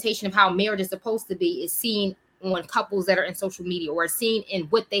representation of how marriage is supposed to be is seen on couples that are in social media or seen in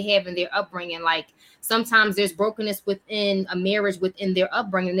what they have in their upbringing. Like sometimes there's brokenness within a marriage within their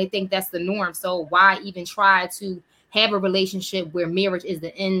upbringing. They think that's the norm. So why even try to have a relationship where marriage is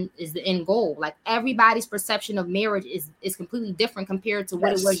the end goal? Like everybody's perception of marriage is completely different compared to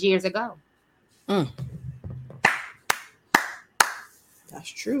what it was years ago. That's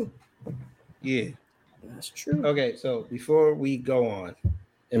true. Yeah, that's true. Okay, so before we go on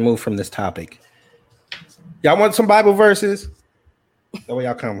and move from this topic, y'all want some Bible verses? That's what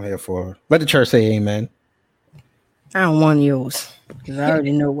y'all come here for. Let the church say amen. I don't want yours because I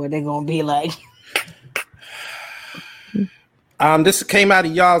already know what they're gonna be like. This came out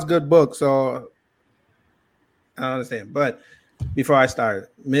of y'all's good book, so I don't understand. But before I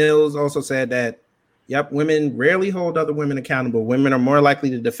start, Mills also said that, women rarely hold other women accountable. Women are more likely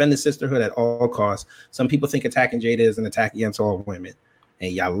to defend the sisterhood at all costs. Some people think attacking Jada is an attack against all women.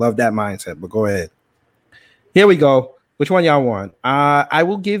 And y'all love that mindset, but go ahead. Here we go. Which one y'all want? I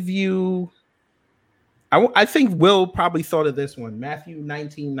will give you, I think Will probably thought of this one, Matthew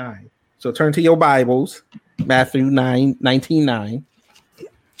 19:9. So turn to your Bibles. Matthew 19:9.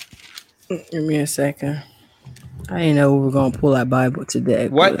 Give me a second. I didn't know we were going to pull that Bible today.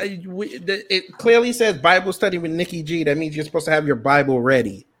 What? It clearly says Bible study with Nikki G. That means you're supposed to have your Bible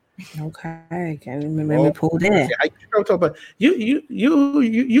ready. Okay, let me pull that.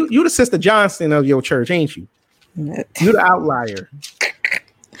 You the Sister Johnson of your church, ain't you? You the outlier.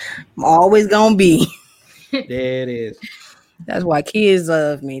 I'm always gonna be. There it is. That's why kids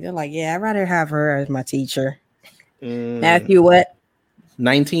love me. They're like, yeah, I'd rather have her as my teacher. Matthew, what?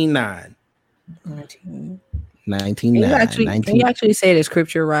 19:9. 19:9. Can you actually say the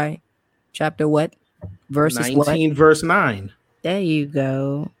scripture right? Chapter what? Verses 19, what? verse 9. There you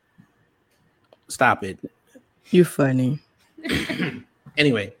go. Stop it. You're funny.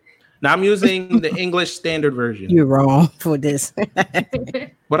 Anyway, now I'm using the English Standard Version. You're wrong for this.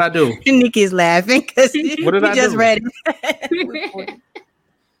 What I do? Nikki's laughing because What did I just do? read it.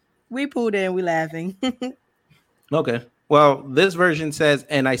 We pulled in. We laughing. Okay. Well, this version says,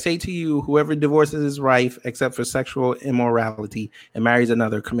 and I say to you, whoever divorces his wife except for sexual immorality and marries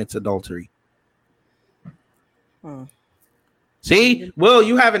another commits adultery. See? Will,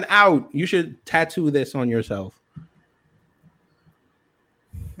 you have an out. You should tattoo this on yourself.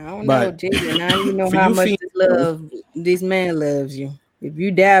 I don't know, Jason. Now you know how much this man loves you. If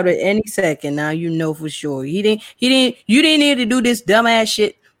you doubt it any second, now you know for sure. You didn't need to do this dumbass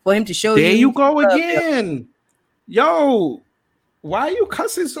shit for him to show you. There you go again. Yo, why are you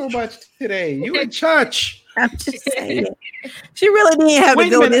cussing so much today? You in church. I'm just saying. She really didn't have to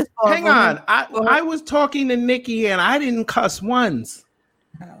go this far. Hang on. I was talking to Nikki and I didn't cuss once.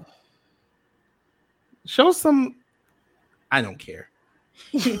 Oh. Show some. I don't care.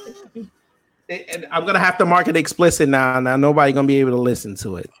 And I'm gonna have to mark it explicit now. Now nobody's gonna be able to listen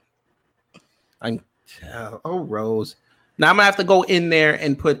to it. Rose. Now I'm gonna have to go in there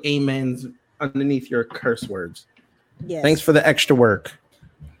and put amens underneath your curse words. Yes. Thanks for the extra work.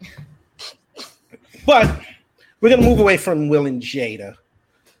 But we're gonna move away from Will and Jada.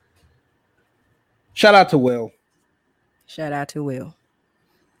 Shout out to Will. Shout out to Will.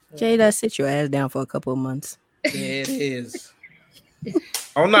 Jada, sit your ass down for a couple of months. It is.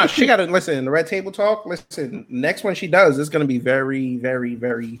 Oh no, she gotta listen. The Red Table Talk. Listen, next one she does is gonna be very, very,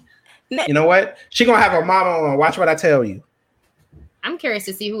 very. You know what? She gonna have her mama on. Watch what I tell you. I'm curious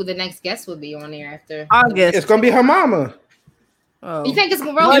to see who the next guest will be on there after August. It's gonna be her mama. Oh. You think it's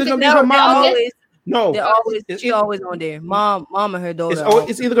gonna be her mama? No, she always on there. Mom and her daughter.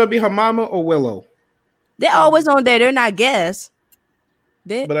 It's either gonna be her mama or Willow. They're always on there. They're not guests.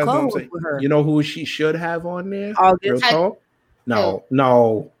 They're but that's what I'm saying. With her. You know who she should have on there? August. No. Who?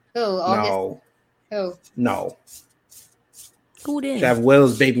 No. Who? No. Who then? She have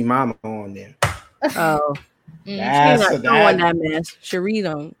Will's baby mama on there. Oh. She don't want that mess. Cherie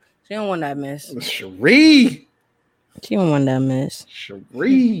don't. She don't want that mess. Cherie. She don't want that mess.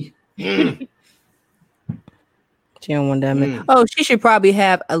 Cherie. She don't want that mess. Oh, she should probably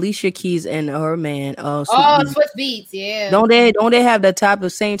have Alicia Keys and her man. Swizz Beatz, yeah. Don't they have the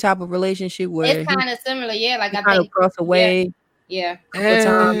same type of relationship where it's kind of similar, yeah. Like I kind think of cross away. Yeah.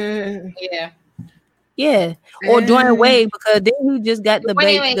 Yeah. Yeah. Or Dwayne Wade, because then he just got the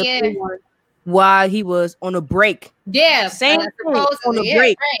baby while he was on a break. Yeah. Same thing on the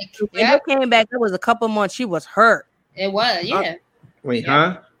break. When he came back, it was a couple months. She was hurt. It was, yeah. Wait,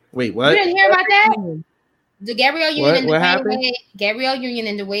 huh? Wait, what? You didn't hear about that? The Gabrielle Union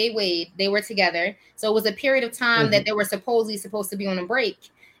and Dwayne Wade, they were together. So it was a period of time that they were supposed to be on a break.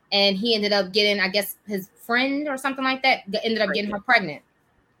 And he ended up getting, I guess, his friend or something like that ended up getting her pregnant.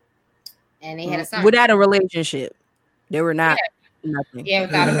 And they had a son. Without a relationship. They were not nothing. Yeah,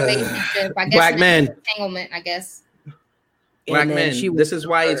 without a relationship. I guess Black men. Entanglement, I guess. Black men. This is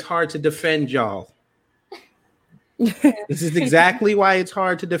why it's hard to defend y'all. This is exactly why it's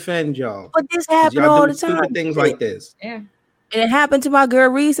hard to defend y'all. But this happens all the time. Things like this. Yeah. And it happened to my girl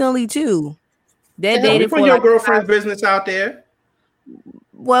recently too. They dated for your girlfriend's business out there.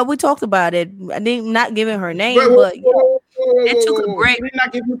 Well, we talked about it. I didn't not giving her name, but it took a break. She did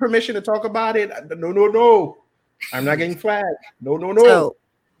not give you permission to talk about it. No. I'm not getting flagged. No.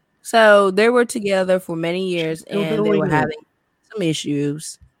 So they were together for many years, and they were having some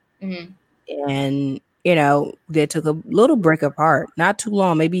issues. And they took a little break apart. Not too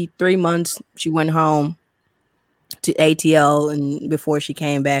long, maybe 3 months. She went home to ATL, and before she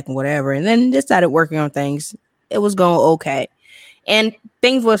came back and whatever, and then they started working on things. It was going okay. And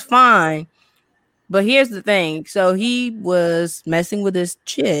things was fine. But here's the thing. So he was messing with this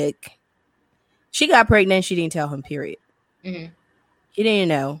chick. She got pregnant. She didn't tell him, period. He didn't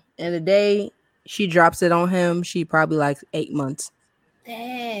know. And the day she drops it on him, she probably like 8 months.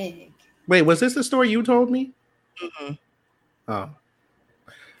 Dang. Wait, was this the story you told me? Oh.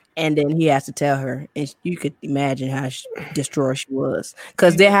 And then he has to tell her. And you could imagine how distraught she was.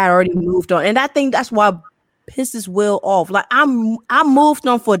 Because they had already moved on. And I think that's why pisses Will off. Like I moved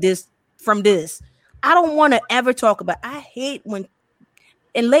on from this. I don't want to ever talk about. I hate when,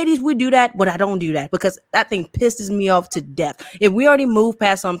 and ladies, we do that, but I don't do that because that thing pisses me off to death. If we already moved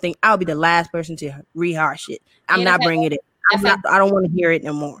past something, I'll be the last person to rehash it. I'm not bringing it. I don't want to hear it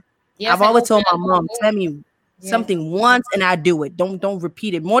no more. I've always told my mom, tell me something once and I do it. Don't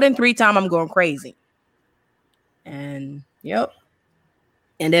repeat it more than 3 times. I'm going crazy. And yep.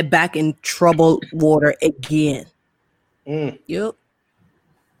 And they're back in troubled water again. Yep.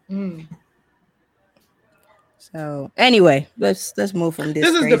 So anyway, let's move from this.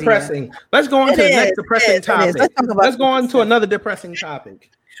 This is depressing. Let's go on to the next depressing topic. Let's go on to another depressing topic.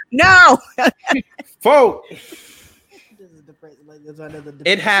 No, folks.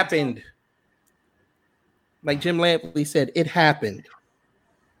 It happened. Like Jim Lampley said, it happened.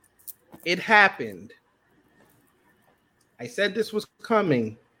 It happened. I said this was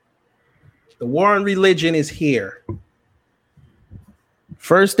coming. The war on religion is here.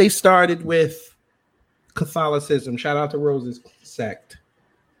 First, they started with Catholicism. Shout out to Rose's sect.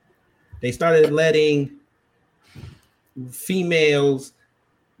 They started letting females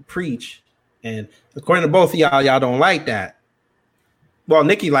preach. And according to both of y'all don't like that. Well,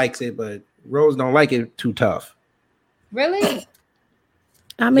 Nikki likes it, but Rose don't like it too tough. Really?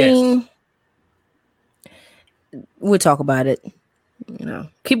 I mean, we'll talk about it. You know,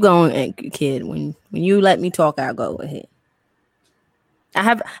 keep going, kid. When you let me talk, I'll go ahead. I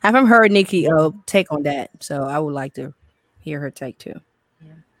haven't heard Nikki take on that, so I would like to hear her take too.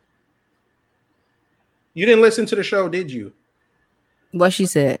 Yeah. You didn't listen to the show, did you? What she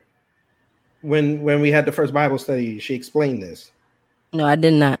said when we had the first Bible study, she explained this. No, I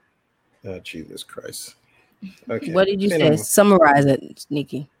did not. Oh, Jesus Christ! Okay, what did you say? Summarize it,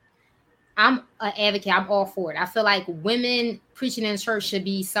 Nikki. I'm an advocate. I'm all for it. I feel like women preaching in church should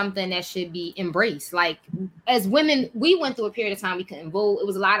be something that should be embraced. Like, as women, we went through a period of time we couldn't vote. It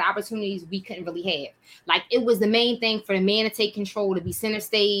was a lot of opportunities we couldn't really have. Like, it was the main thing for the man to take control, to be center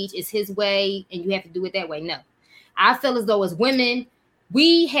stage. It's his way, and you have to do it that way. No. I feel as though as women,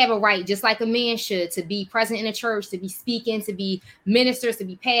 we have a right, just like a man should, to be present in the church, to be speaking, to be ministers, to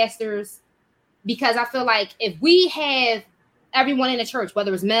be pastors. Because I feel like if we have everyone in the church,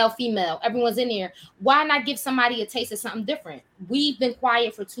 whether it's male, female, everyone's in there, why not give somebody a taste of something different? We've been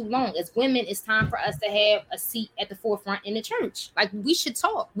quiet for too long. As women, it's time for us to have a seat at the forefront in the church. Like, we should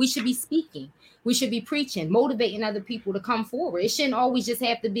talk. We should be speaking. We should be preaching, motivating other people to come forward. It shouldn't always just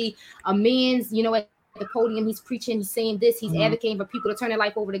have to be a man's, at the podium, he's preaching, he's saying this, he's advocating for people to turn their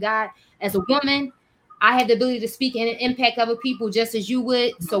life over to God. As a woman, I have the ability to speak and impact other people just as you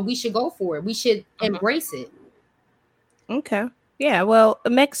would. So we should go for it. We should embrace it. Okay. Yeah, well,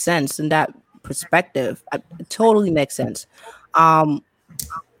 it makes sense in that perspective. It totally makes sense. I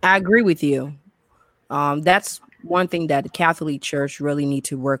agree with you. That's one thing that the Catholic Church really need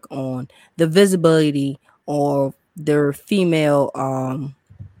to work on, the visibility of their female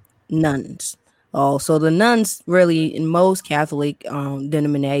nuns. So the nuns really in most Catholic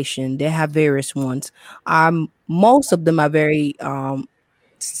denomination, they have various ones. Most of them are very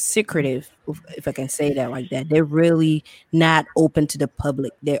secretive, if I can say that like that. They're really not open to the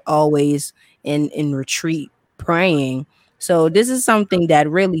public. They're always in retreat praying. So this is something that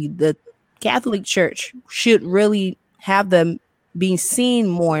really the Catholic Church should really have them being seen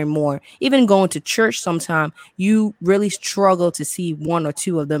more and more. Even going to church sometime, you really struggle to see one or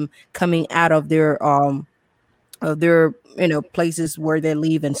two of them coming out of their places where they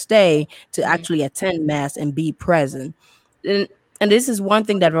live and stay to actually attend mass and be present. And this is one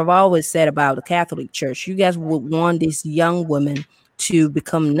thing that I've always said about the Catholic Church. You guys would want these young women to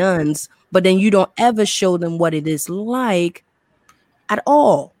become nuns, but then you don't ever show them what it is like at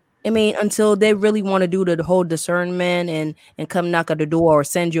all. I mean, until they really want to do the whole discernment and come knock at the door or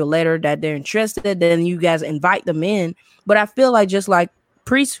send you a letter that they're interested, then you guys invite them in. But I feel like just like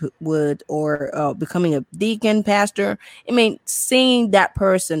priesthood or becoming a deacon, pastor, I mean, seeing that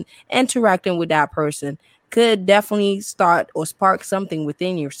person, interacting with that person could definitely start or spark something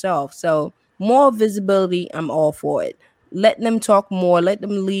within yourself. So more visibility, I'm all for it. Let them talk more, let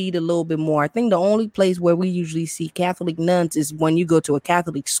them lead a little bit more. I think the only place where we usually see Catholic nuns is when you go to a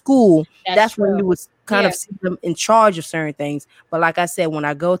Catholic school. That's when you would kind of see them in charge of certain things. But like I said, when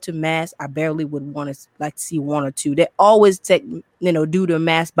I go to mass, I barely would want to like see one or two. They always do the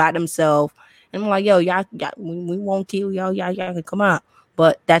mass by themselves. And I'm like, yo, y'all we won't kill y'all. Y'all can come out.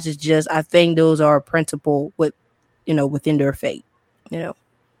 But that's just I think those are a principle with, within their faith, Yeah.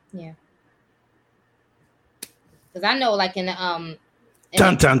 Because I know, like in the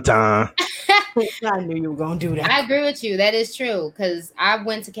dun dun dun. I knew you were gonna do that. I agree with you. That is true. Because I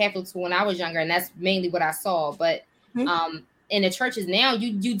went to Catholic school when I was younger, and that's mainly what I saw. But in the churches now,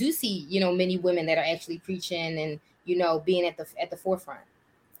 you do see many women that are actually preaching and being at the forefront.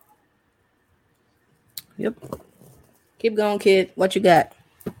 Yep. Keep going, kid. What you got?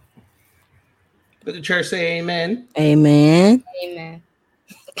 Let the church say amen. Amen. Amen.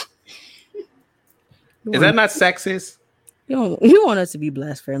 Is that not sexist? You want us to be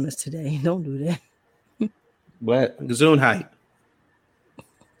blasphemous today. Don't do that. What? Gesundheit.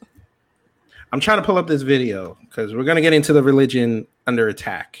 I'm trying to pull up this video because we're going to get into the religion under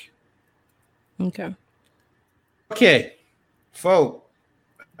attack. Okay. Okay, folk.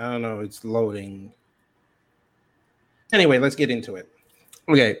 I don't know. It's loading. Anyway, let's get into it.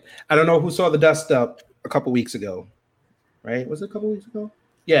 Okay, I don't know who saw the dust up a couple weeks ago. Right? Was it a couple weeks ago?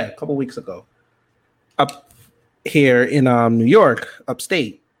 Yeah, a couple weeks ago. Up here in New York,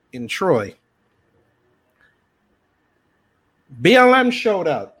 upstate in Troy. BLM showed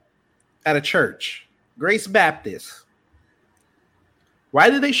up at a church, Grace Baptist. Why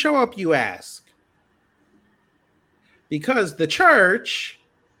did they show up, you ask? Because the church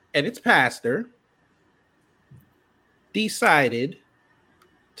and its pastor decided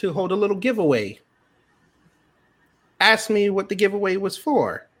to hold a little giveaway. Ask me what the giveaway was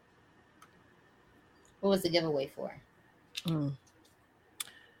for. What was the giveaway for?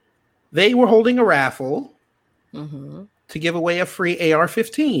 They were holding a raffle to give away a free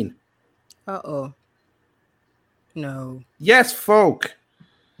AR-15. Uh-oh. No. Yes, folk.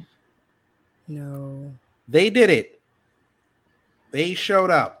 No. They did it. They showed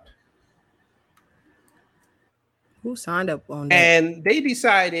up. Who signed up on that? And they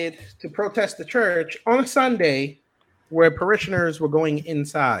decided to protest the church on a Sunday where parishioners were going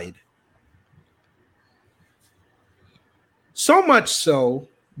inside. So much so,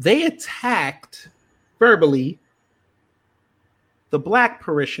 they attacked verbally the black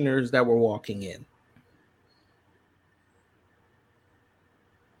parishioners that were walking in.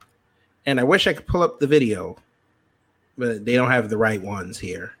 And I wish I could pull up the video, but they don't have the right ones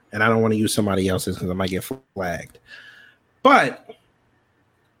here. And I don't want to use somebody else's because I might get flagged. But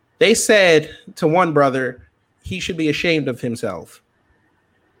they said to one brother, he should be ashamed of himself.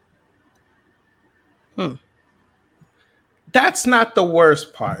 That's not the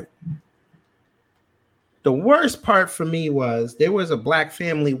worst part. The worst part for me was there was a black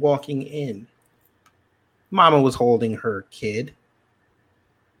family walking in. Mama was holding her kid.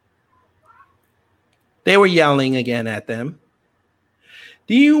 They were yelling again at them.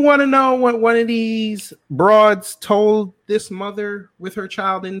 Do you want to know what one of these broads told this mother with her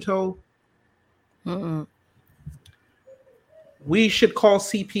child in tow? We should call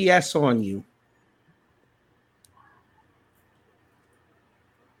CPS on you.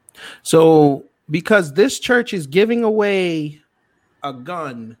 So, because this church is giving away a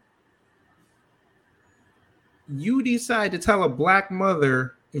gun, you decide to tell a black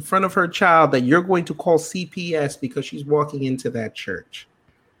mother in front of her child that you're going to call CPS because she's walking into that church.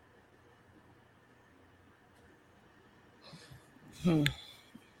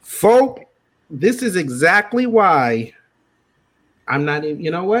 Folk, this is exactly why I'm not even, you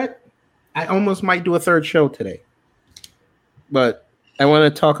know what? I almost might do a third show today. But I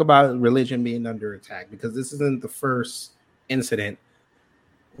want to talk about religion being under attack because this isn't the first incident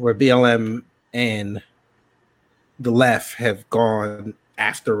where BLM and the left have gone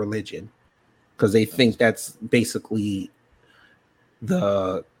after religion because they think that's basically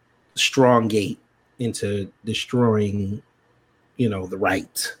the strong gate into destroying, you know, the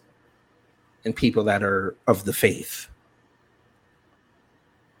right and people that are of the faith.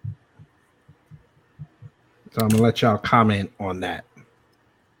 So I'm gonna let y'all comment on that.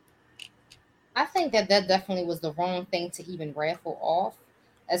 I think that definitely was the wrong thing to even raffle off,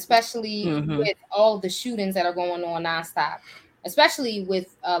 especially with all the shootings that are going on nonstop, especially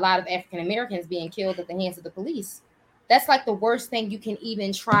with a lot of African Americans being killed at the hands of the police. That's like the worst thing you can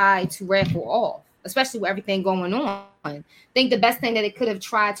even try to raffle off, especially with everything going on. I think the best thing that it could have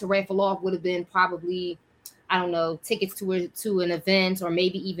tried to raffle off would have been probably, I don't know, tickets to an event or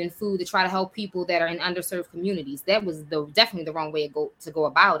maybe even food to try to help people that are in underserved communities. That was definitely the wrong way to go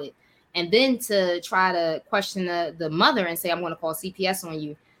about it. And then to try to question the mother and say, I'm going to call CPS on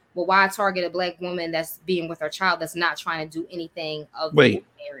you. Well, why target a black woman that's being with her child that's not trying to do anything of the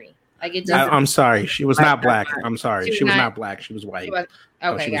ordinary? Like it just, I'm sorry. She was not black. I'm sorry. She was not black. She was white. She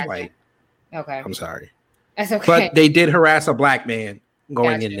was white. Okay. I'm sorry. That's okay. But they did harass a black man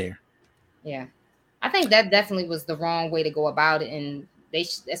going in there. Yeah. I think that definitely was the wrong way to go about it. And they,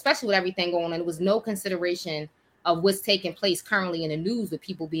 especially with everything going on, there was no consideration of what's taking place currently in the news with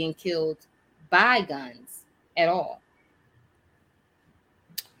people being killed by guns at all.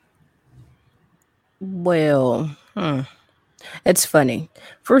 Well, it's funny.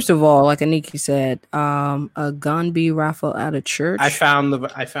 First of all, like Aniki said, a gun be raffle out of church. I found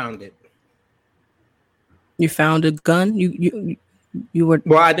it. You found a gun? You were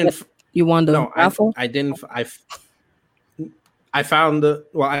well. I didn't. You won the raffle? I didn't. I found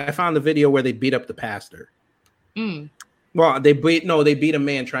the video where they beat up the pastor. Well, they beat a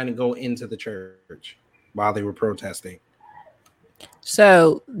man trying to go into the church while they were protesting.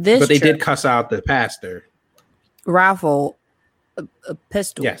 So but they did cuss out the pastor. Raffle a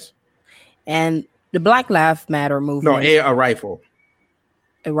pistol. Yes. And the Black Lives Matter movement. No, a rifle.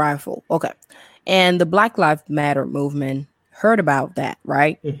 A rifle. Okay. And the Black Lives Matter movement heard about that,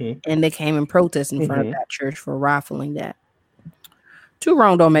 right? Mm-hmm. And they came and protested in front of that church for rifling that. Two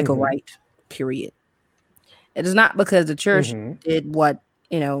wrong don't make a right, period. It is not because the church did what,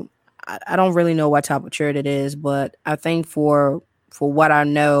 I don't really know what type of church it is, but I think for what I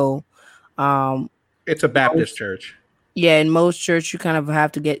know, it's a Baptist church. Yeah, in most church, you kind of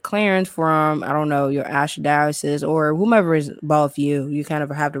have to get clearance from, I don't know, your archdiocese or whomever is above you. You kind of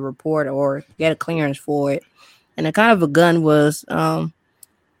have to report or get a clearance for it. And the kind of a gun was, I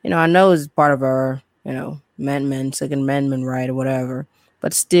know it's part of our, amendment, Second Amendment right or whatever.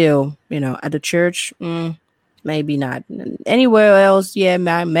 But still, at the church, maybe not. Anywhere else, yeah,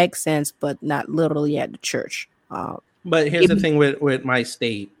 might make sense, but not literally at the church. But here's the thing with my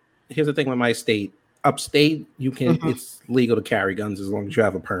state. Upstate, you can it's legal to carry guns as long as you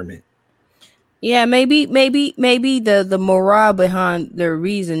have a permit. Yeah, maybe the morale behind the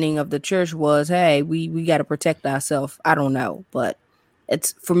reasoning of the church was, hey, we got to protect ourselves. I don't know, but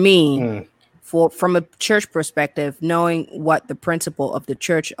it's for me, from a church perspective, knowing what the principle of the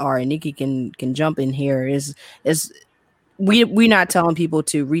church are, and Nikki can jump in here, is we're not telling people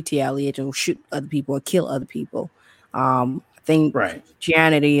to retaliate and shoot other people or kill other people. I think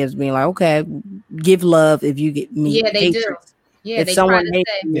Christianity is being like, okay, give love if you get me. Yeah, they do. Yeah, if they someone try to hates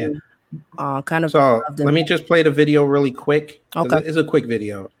you, kind of. So let me just play the video really quick. Okay, it's a quick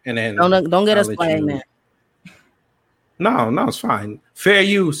video, and then don't get us playing, man. No, it's fine. Fair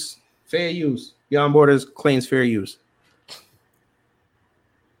use. Beyond Borders claims fair use.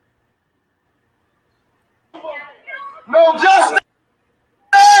 No justice.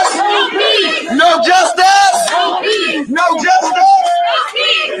 No justice. No justice.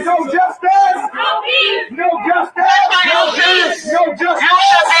 No justice. No justice. No justice. You should be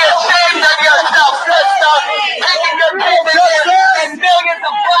ashamed of yourself, sister. Taking your business and millions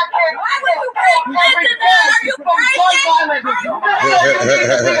of black kids. Why would you protest that?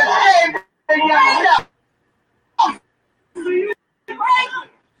 Are you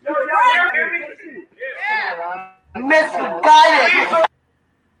misguided.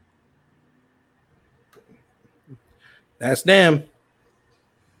 That's them.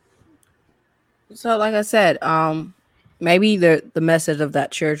 So, like I said, maybe the message of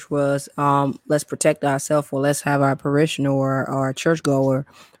that church was, let's protect ourselves, or let's have our parishioner or our churchgoer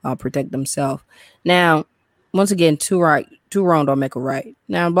protect themselves. Now, once again, two wrong don't make a right.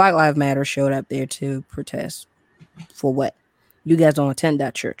 Now, Black Lives Matter showed up there to protest for what? You guys don't attend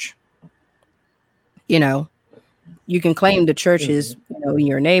that church. You can claim the churches, in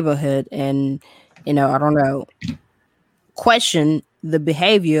your neighborhood, and I don't know, question the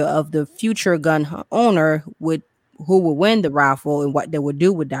behavior of the future gun owner who would win the raffle and what they would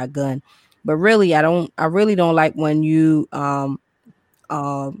do with that gun. But really, I really don't like when you kind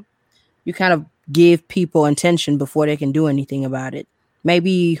of give people intention before they can do anything about it.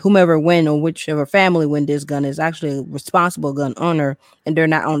 Maybe whomever win or whichever family win this gun is actually a responsible gun owner, and they're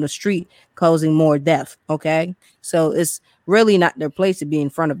not on the street causing more death. Okay, so it's really not their place to be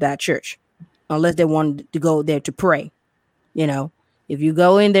in front of that church unless they want to go there to pray. If you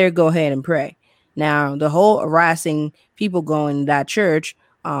go in there, go ahead and pray. Now, the whole harassing people going to that church,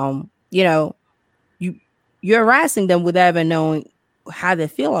 you're harassing them without even knowing how they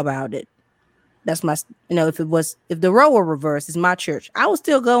feel about it. That's my, if the role were reversed, it's my church, I would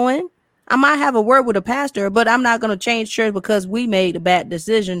still go in. I might have a word with a pastor, but I'm not going to change church because we made a bad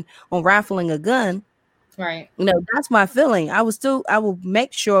decision on raffling a gun. Right. That's my feeling. I will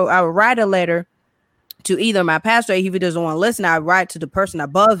make sure I will write a letter to either my pastor, if he doesn't want to listen, I write to the person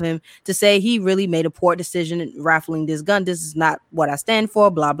above him to say he really made a poor decision in raffling this gun. This is not what I stand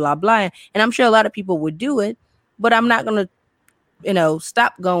for, blah, blah, blah. And I'm sure a lot of people would do it, but I'm not going to,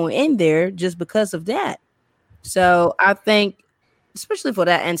 stop going in there just because of that. So I think, especially for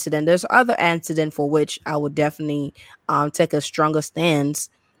that incident, there's other incident for which I would definitely take a stronger stance.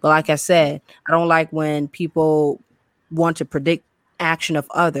 But like I said, I don't like when people want to predict action of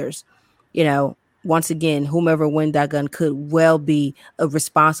others. Once again, whomever wins that gun could well be a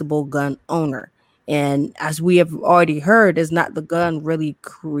responsible gun owner. And as we have already heard, it's not the gun really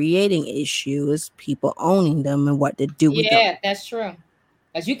creating issues, people owning them and what they do with them. Yeah, that's true.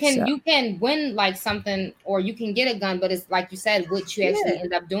 As you can win like something, or you can get a gun, but it's like you said, what you actually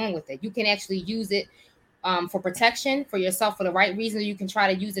end up doing with it. You can actually use it for protection for yourself for the right reason. You can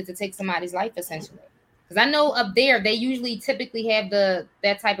try to use it to take somebody's life, essentially. Because I know up there, they typically have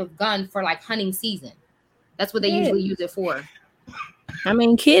that type of gun for like hunting season. That's what they usually use it for. I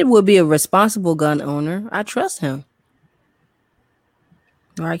mean, Kid would be a responsible gun owner. I trust him.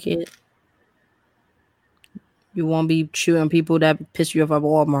 All right, Kid. You won't be shooting people that piss you off at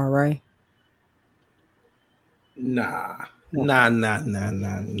Walmart, right? Nah.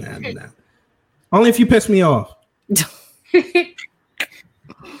 Only if you piss me off.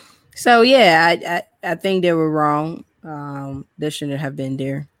 So yeah, I think they were wrong. They shouldn't have been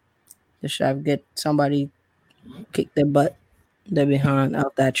there. They should have get somebody kick their butt. They're behind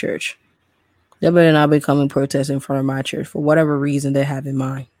out that church. They better not be coming protest in front of my church for whatever reason they have in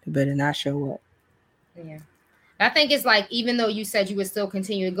mind. They better not show up. Yeah. I think it's like, even though you said you would still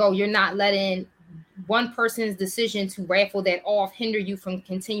continue to go, you're not letting one person's decision to raffle that off hinder you from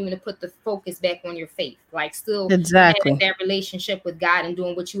continuing to put the focus back on your faith. Like still having that relationship with God and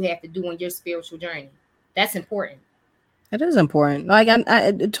doing what you have to do on your spiritual journey. That's important. It is important. Like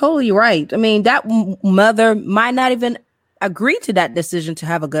I totally right. I mean, that mother might not even agree to that decision to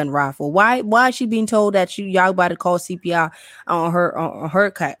have a gun raffle. Why is she being told that y'all about to call CPR on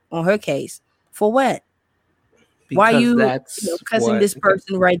her case? For what? Because why you cussing this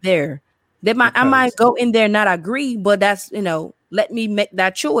person right there? I might go in there and not agree, but that's let me make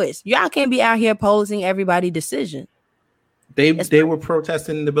that choice. Y'all can't be out here policing everybody's decision. They were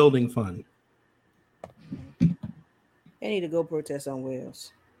protesting the building fund. They need to go protest somewhere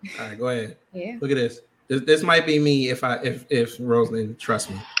else. All right, go ahead. Yeah. Look at this. This might be me if Rosalind trusts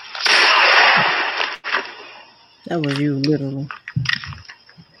me. That was you, literally.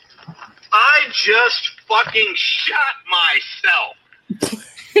 I just fucking shot myself.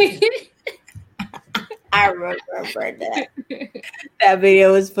 I remember that. That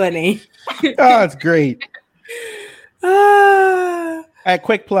video was funny. Oh, it's great. A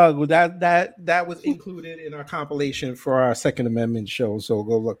quick plug that was included in our compilation for our Second Amendment show, so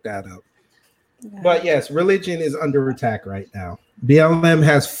go look that up. But yes, religion is under attack right now. BLM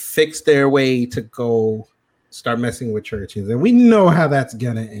has fixed their way to go start messing with churches, and we know how that's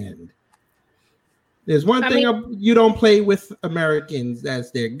gonna end. There's one thing you don't play with Americans,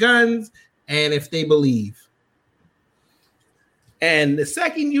 that's their guns and if they believe. And the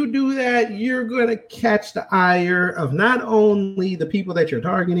second you do that, you're going to catch the ire of not only the people that you're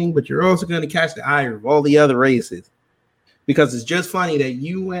targeting, but you're also going to catch the ire of all the other races. Because it's just funny that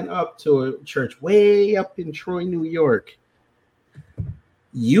you went up to a church way up in Troy, New York.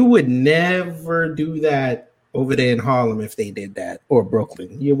 You would never do that over there in Harlem if they did that, or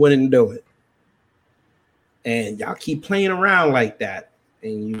Brooklyn. You wouldn't do it. And y'all keep playing around like that,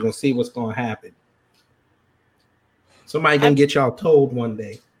 and you're going to see what's going to happen. Somebody gonna get y'all told one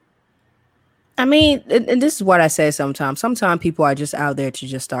day. I mean, and this is what I say sometimes. Sometimes people are just out there to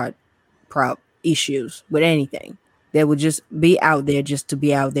just start issues with anything. They would just be out there just to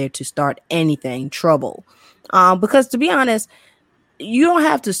be out there to start anything, trouble. Because to be honest, you don't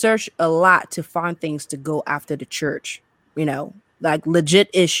have to search a lot to find things to go after the church. Like legit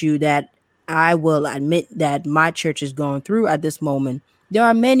issue that I will admit that my church is going through at this moment. There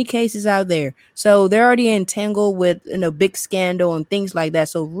are many cases out there. So they're already entangled with, big scandal and things like that.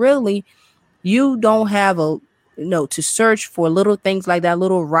 So really, you don't have to search for little things like that,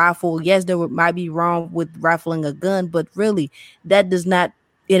 little rifle. Yes, might be wrong with rifling a gun, but really that does not,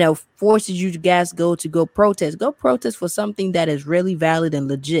 forces you guys go protest. Go protest for something that is really valid and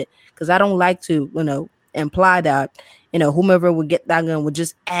legit. Because I don't like to, imply that, whomever would get that gun would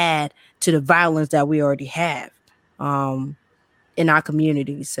just add to the violence that we already have. In our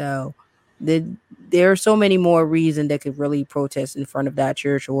community. So there are so many more reasons they could really protest in front of that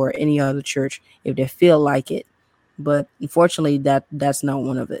church or any other church if they feel like it. But unfortunately, that's not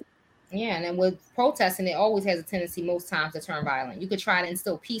one of it. Yeah, and then with protesting, it always has a tendency most times to turn violent. You could try to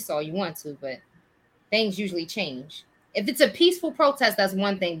instill peace all you want to, but things usually change. If it's a peaceful protest, that's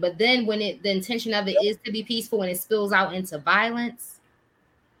one thing. But then when the intention of it is to be peaceful and it spills out into violence,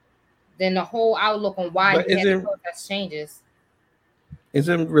 then the whole outlook on why you have the protest changes.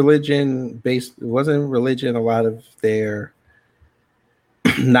 Wasn't religion a lot of their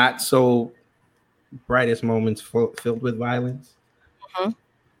not so brightest moments filled with violence?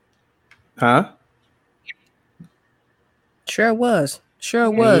 Huh? Sure was.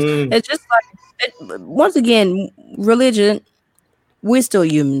 It's just like, once again, religion, we're still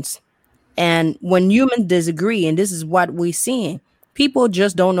humans. And when humans disagree, and this is what we're seeing, people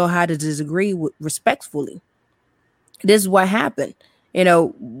just don't know how to disagree respectfully. This is what happened.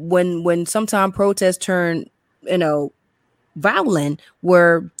 When sometimes protests turn, violent,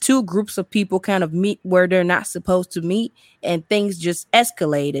 where two groups of people kind of meet where they're not supposed to meet and things just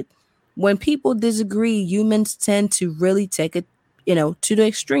escalated. When people disagree, humans tend to really take it, to the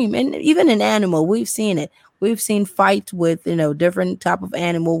extreme. And even in animal, we've seen it. We've seen fights with, different type of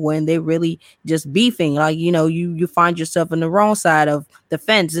animal when they really just beefing. Like, you find yourself on the wrong side of the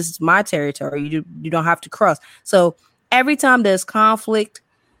fence. This is my territory. You don't have to cross. So every time there's conflict,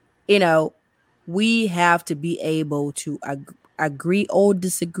 we have to be able to agree or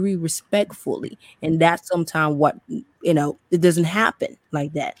disagree respectfully. And that's sometimes what, it doesn't happen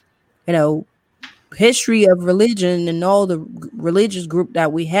like that. History of religion and all the religious group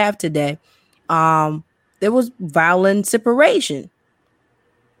that we have today, there was violent separation.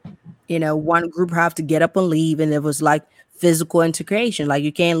 One group have to get up and leave, and it was like physical integration. Like,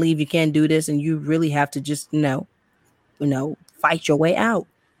 you can't leave, you can't do this, and you really have to just, fight your way out.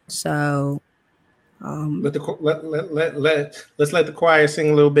 So let's let the choir sing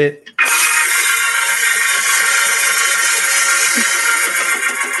a little bit.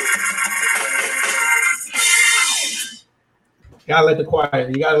 You gotta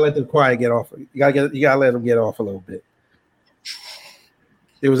let the choir get off. You gotta let them get off a little bit.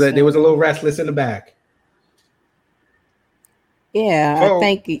 There was a little restless in the back. Yeah, I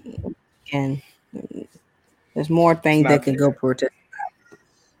think again, there's more things that can go protest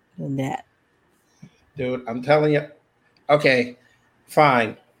than that. Dude, I'm telling you. Okay,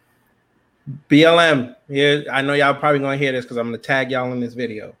 fine. BLM. Here, I know y'all probably gonna hear this because I'm gonna tag y'all in this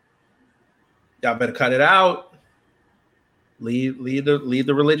video. Y'all better cut it out. Leave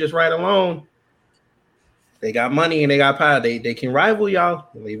the religious right alone. They got money and they got power. They can rival y'all.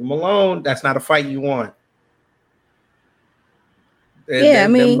 Leave them alone. That's not a fight you want.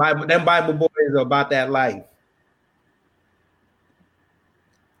 Them Bible boys are about that life.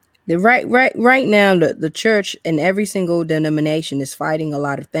 Right now, the church and every single denomination is fighting a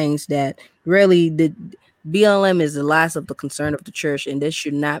lot of things that really the BLM is the last of the concern of the church, and this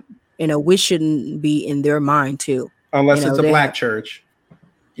should not, we shouldn't be in their mind too. Unless it's a black church.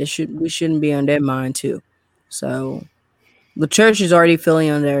 We shouldn't be on their mind too. So the church is already feeling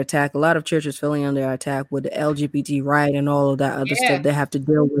under attack. A lot of churches feeling under attack with the LGBT right and all of that other stuff they have to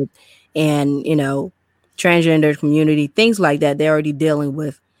deal with. And, transgender community, things like that, they're already dealing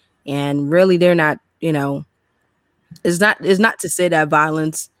with. And really they're not, it's not to say that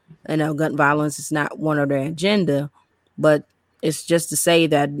violence, gun violence is not one of their agenda, but it's just to say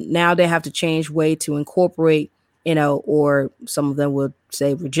that now they have to change way to incorporate, or some of them would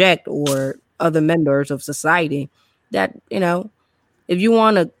say reject, or other members of society that, if you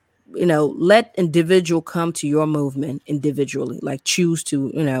want to, let individual come to your movement individually, like choose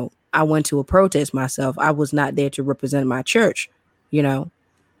to, I went to a protest myself. I was not there to represent my church,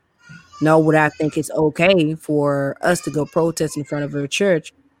 No, would I think it's okay for us to go protest in front of a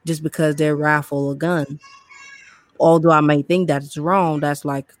church just because they're rifle a gun? Although I may think that's wrong, that's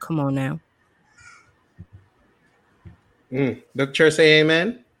like, come on now. The church say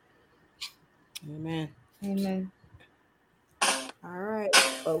amen. Amen. Amen. All right,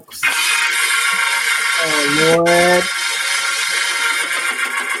 folks. Oh, Lord.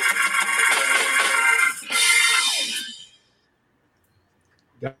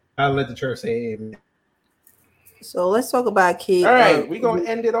 I'll let the church say amen. So let's talk about kids. All right, we're going to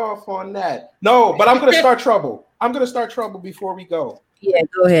end it off on that. No, but I'm going to start trouble. I'm going to start trouble before we go. Yeah,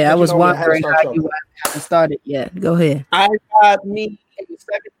 go ahead. I was wondering how you haven't started yet. Go ahead. I got me a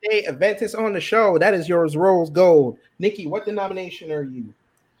Seventh-day Adventist on the show. That is yours, Rose Gold. Nikki, what denomination are you?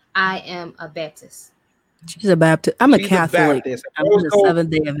 I am a Baptist. She's a Baptist. I'm a Catholic. I'm a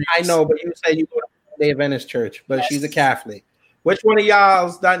Seventh-day Adventist. I know, but you say you go to the Adventist church, but she's a Catholic. Which one of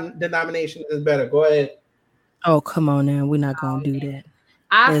y'all's denomination is better? Go ahead. Oh, come on now. We're not going to do that.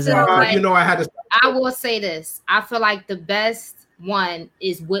 I had to. I will say this. I feel like the best one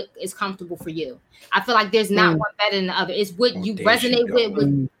is what is comfortable for you. I feel like there's not one better than the other. It's what you resonate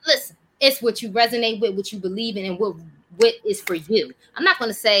with. Listen, it's what you resonate with, what you believe in, and what is for you. I'm not going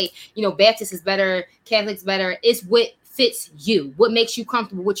to say, Baptist is better, Catholic's better. It's what fits you. What makes you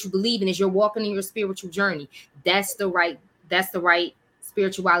comfortable, what you believe in as you're walking in your spiritual journey. That's the right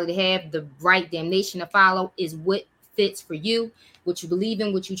spirituality to have. The right damnation to follow is what fits for you, what you believe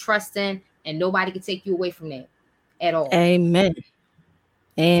in, what you trust in, and nobody can take you away from that at all. Amen.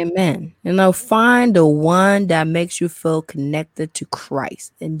 Find the one that makes you feel connected to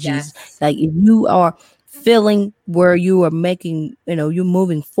Christ and Jesus. Yes. Like if you are feeling where you are making, you're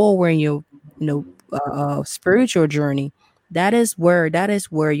moving forward in your, spiritual journey, that is where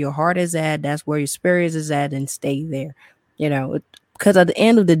your heart is at. That's where your spirit is at, and stay there. Because at the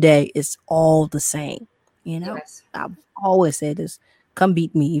end of the day, it's all the same. Yes. I've always said this: come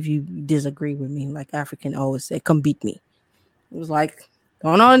beat me if you disagree with me. Like African always say, come beat me. It was like,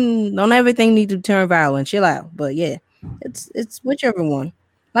 don't everything need to turn violent. Chill out. But yeah, it's whichever one.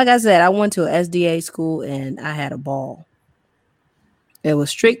 Like I said, I went to a SDA school and I had a ball. It was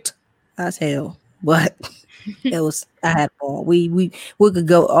strict as hell, but I had a ball. We could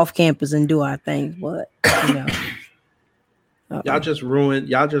go off campus and do our thing, but you know. Y'all just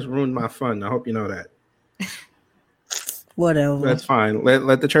ruined my fun. I hope you know that. Whatever. That's fine.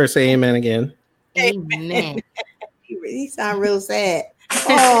 Let the church say amen again. Amen. He sound real sad.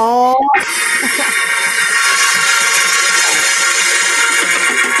 Oh.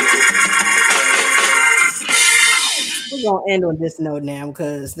 We're gonna end on this note now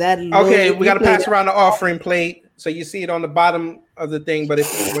because that. Okay, we got to pass around the offering plate so you see it on the bottom of the thing. But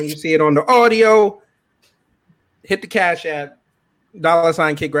when you see it on the audio, hit the Cash App,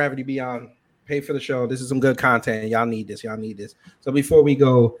 $ Kid Gravity Beyond. Pay for the show. This is some good content. Y'all need this. So before we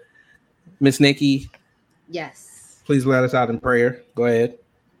go, Miss Nikki. Yes. Please let us out in prayer. Go ahead.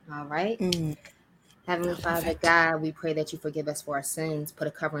 All right. Heavenly Father, God, we pray that you forgive us for our sins, put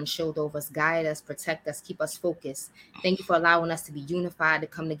a covering shield over us, guide us, protect us, keep us focused. Thank you for allowing us to be unified, to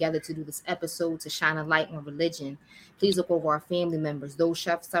come together to do this episode, to shine a light on religion. Please look over our family members, those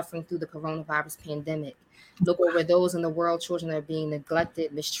suffering through the coronavirus pandemic. Look over those in the world, children that are being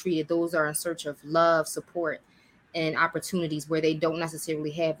neglected, mistreated, those that are in search of love, support, and opportunities where they don't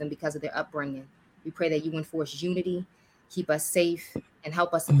necessarily have them because of their upbringing. We pray that you enforce unity, keep us safe, and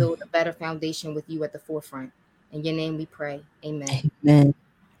help us to build a better foundation with you at the forefront. In your name we pray. Amen. Amen.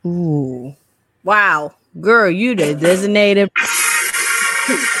 Ooh. Wow. Girl, you the designated.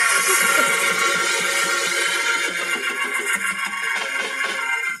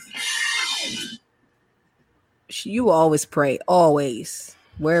 You always pray. Always.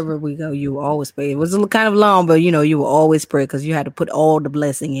 Wherever we go, you will always pray. It was kind of long, but you will always pray because you had to put all the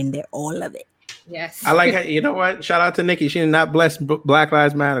blessing in there. All of it. Yes. I like how, you know what? Shout out to Nikki. She did not bless Black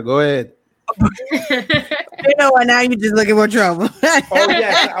Lives Matter. Go ahead. You know what? Now you're just looking for trouble. Oh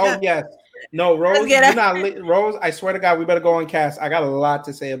yes. No, Rose, you're not Rose. I swear to God, we better go on cast. I got a lot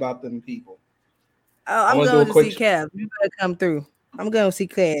to say about them people. Oh, I'm going to see Kev. You better come through. I'm going to see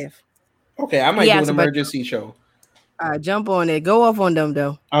Kev. Okay, I might do an emergency show. All right, jump on it. Go off on them,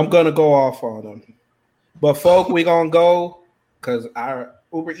 though. I'm going to go off on them. But, folk, we're going to go because our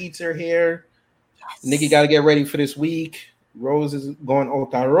Uber Eats are here. Yes. Nikki got to get ready for this week. Rose is going on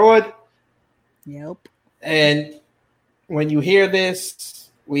the road. Yep. And when you hear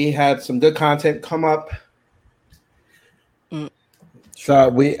this, we had some good content come up.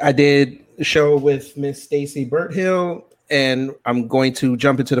 So I did a show with Miss Stacy Berthill, and I'm going to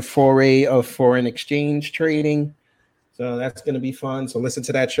jump into the foray of foreign exchange trading. So that's going to be fun. So listen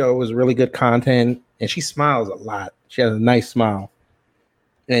to that show. It was really good content, and she smiles a lot. She has a nice smile,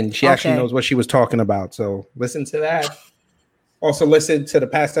 and she actually knows what she was talking about. So listen to that. Also listen to the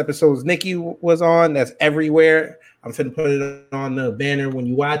past episodes Nikki was on. That's everywhere. I'm finna put it on the banner when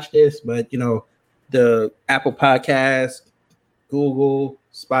you watch this, but the Apple Podcast, Google,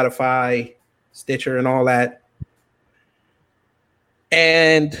 Spotify, Stitcher, and all that.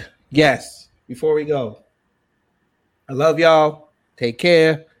 And yes, before we go, I love y'all. Take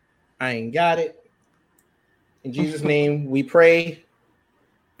care. I ain't got it. In Jesus' name, we pray.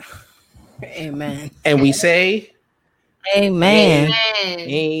 Amen. And we say, Amen.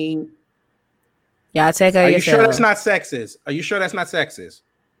 Amen. Y'all take care. Are you sure that's not sexist? Are you sure that's not sexist?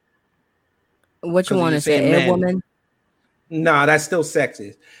 What you want to say, a woman? No, that's still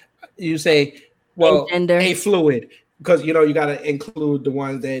sexist. You say, well, a fluid, because you got to include the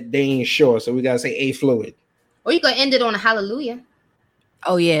ones that they ain't sure. So we got to say a fluid. Or you can end it on a hallelujah.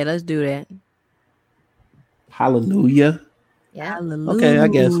 Oh yeah, let's do that. Hallelujah. Yeah. Hallelujah. Okay, I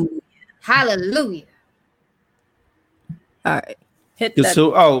guess. Hallelujah. All right. Hit that.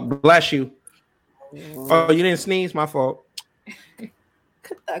 Oh, bless you. Oh, you didn't sneeze? My fault.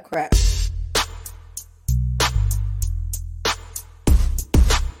 Cut that crap.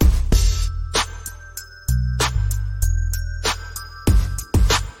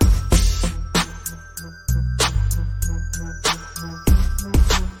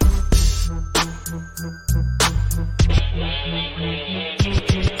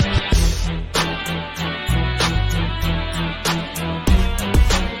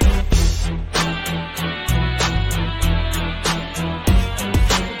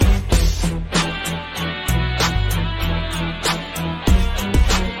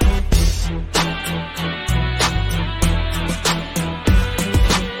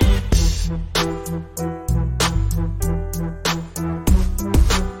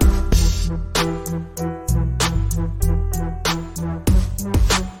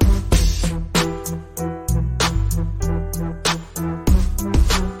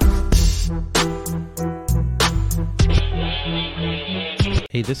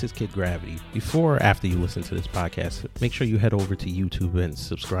 this is Kid Gravity. Before or after you listen to this podcast, make sure you head over to YouTube and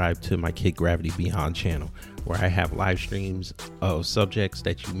subscribe to my Kid Gravity Beyond channel, where I have live streams of subjects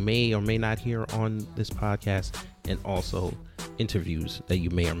that you may or may not hear on this podcast, and also interviews that you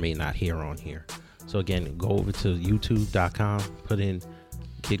may or may not hear on here. So again, go over to youtube.com, put in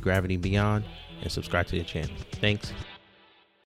Kid Gravity Beyond, and subscribe to the channel. Thanks.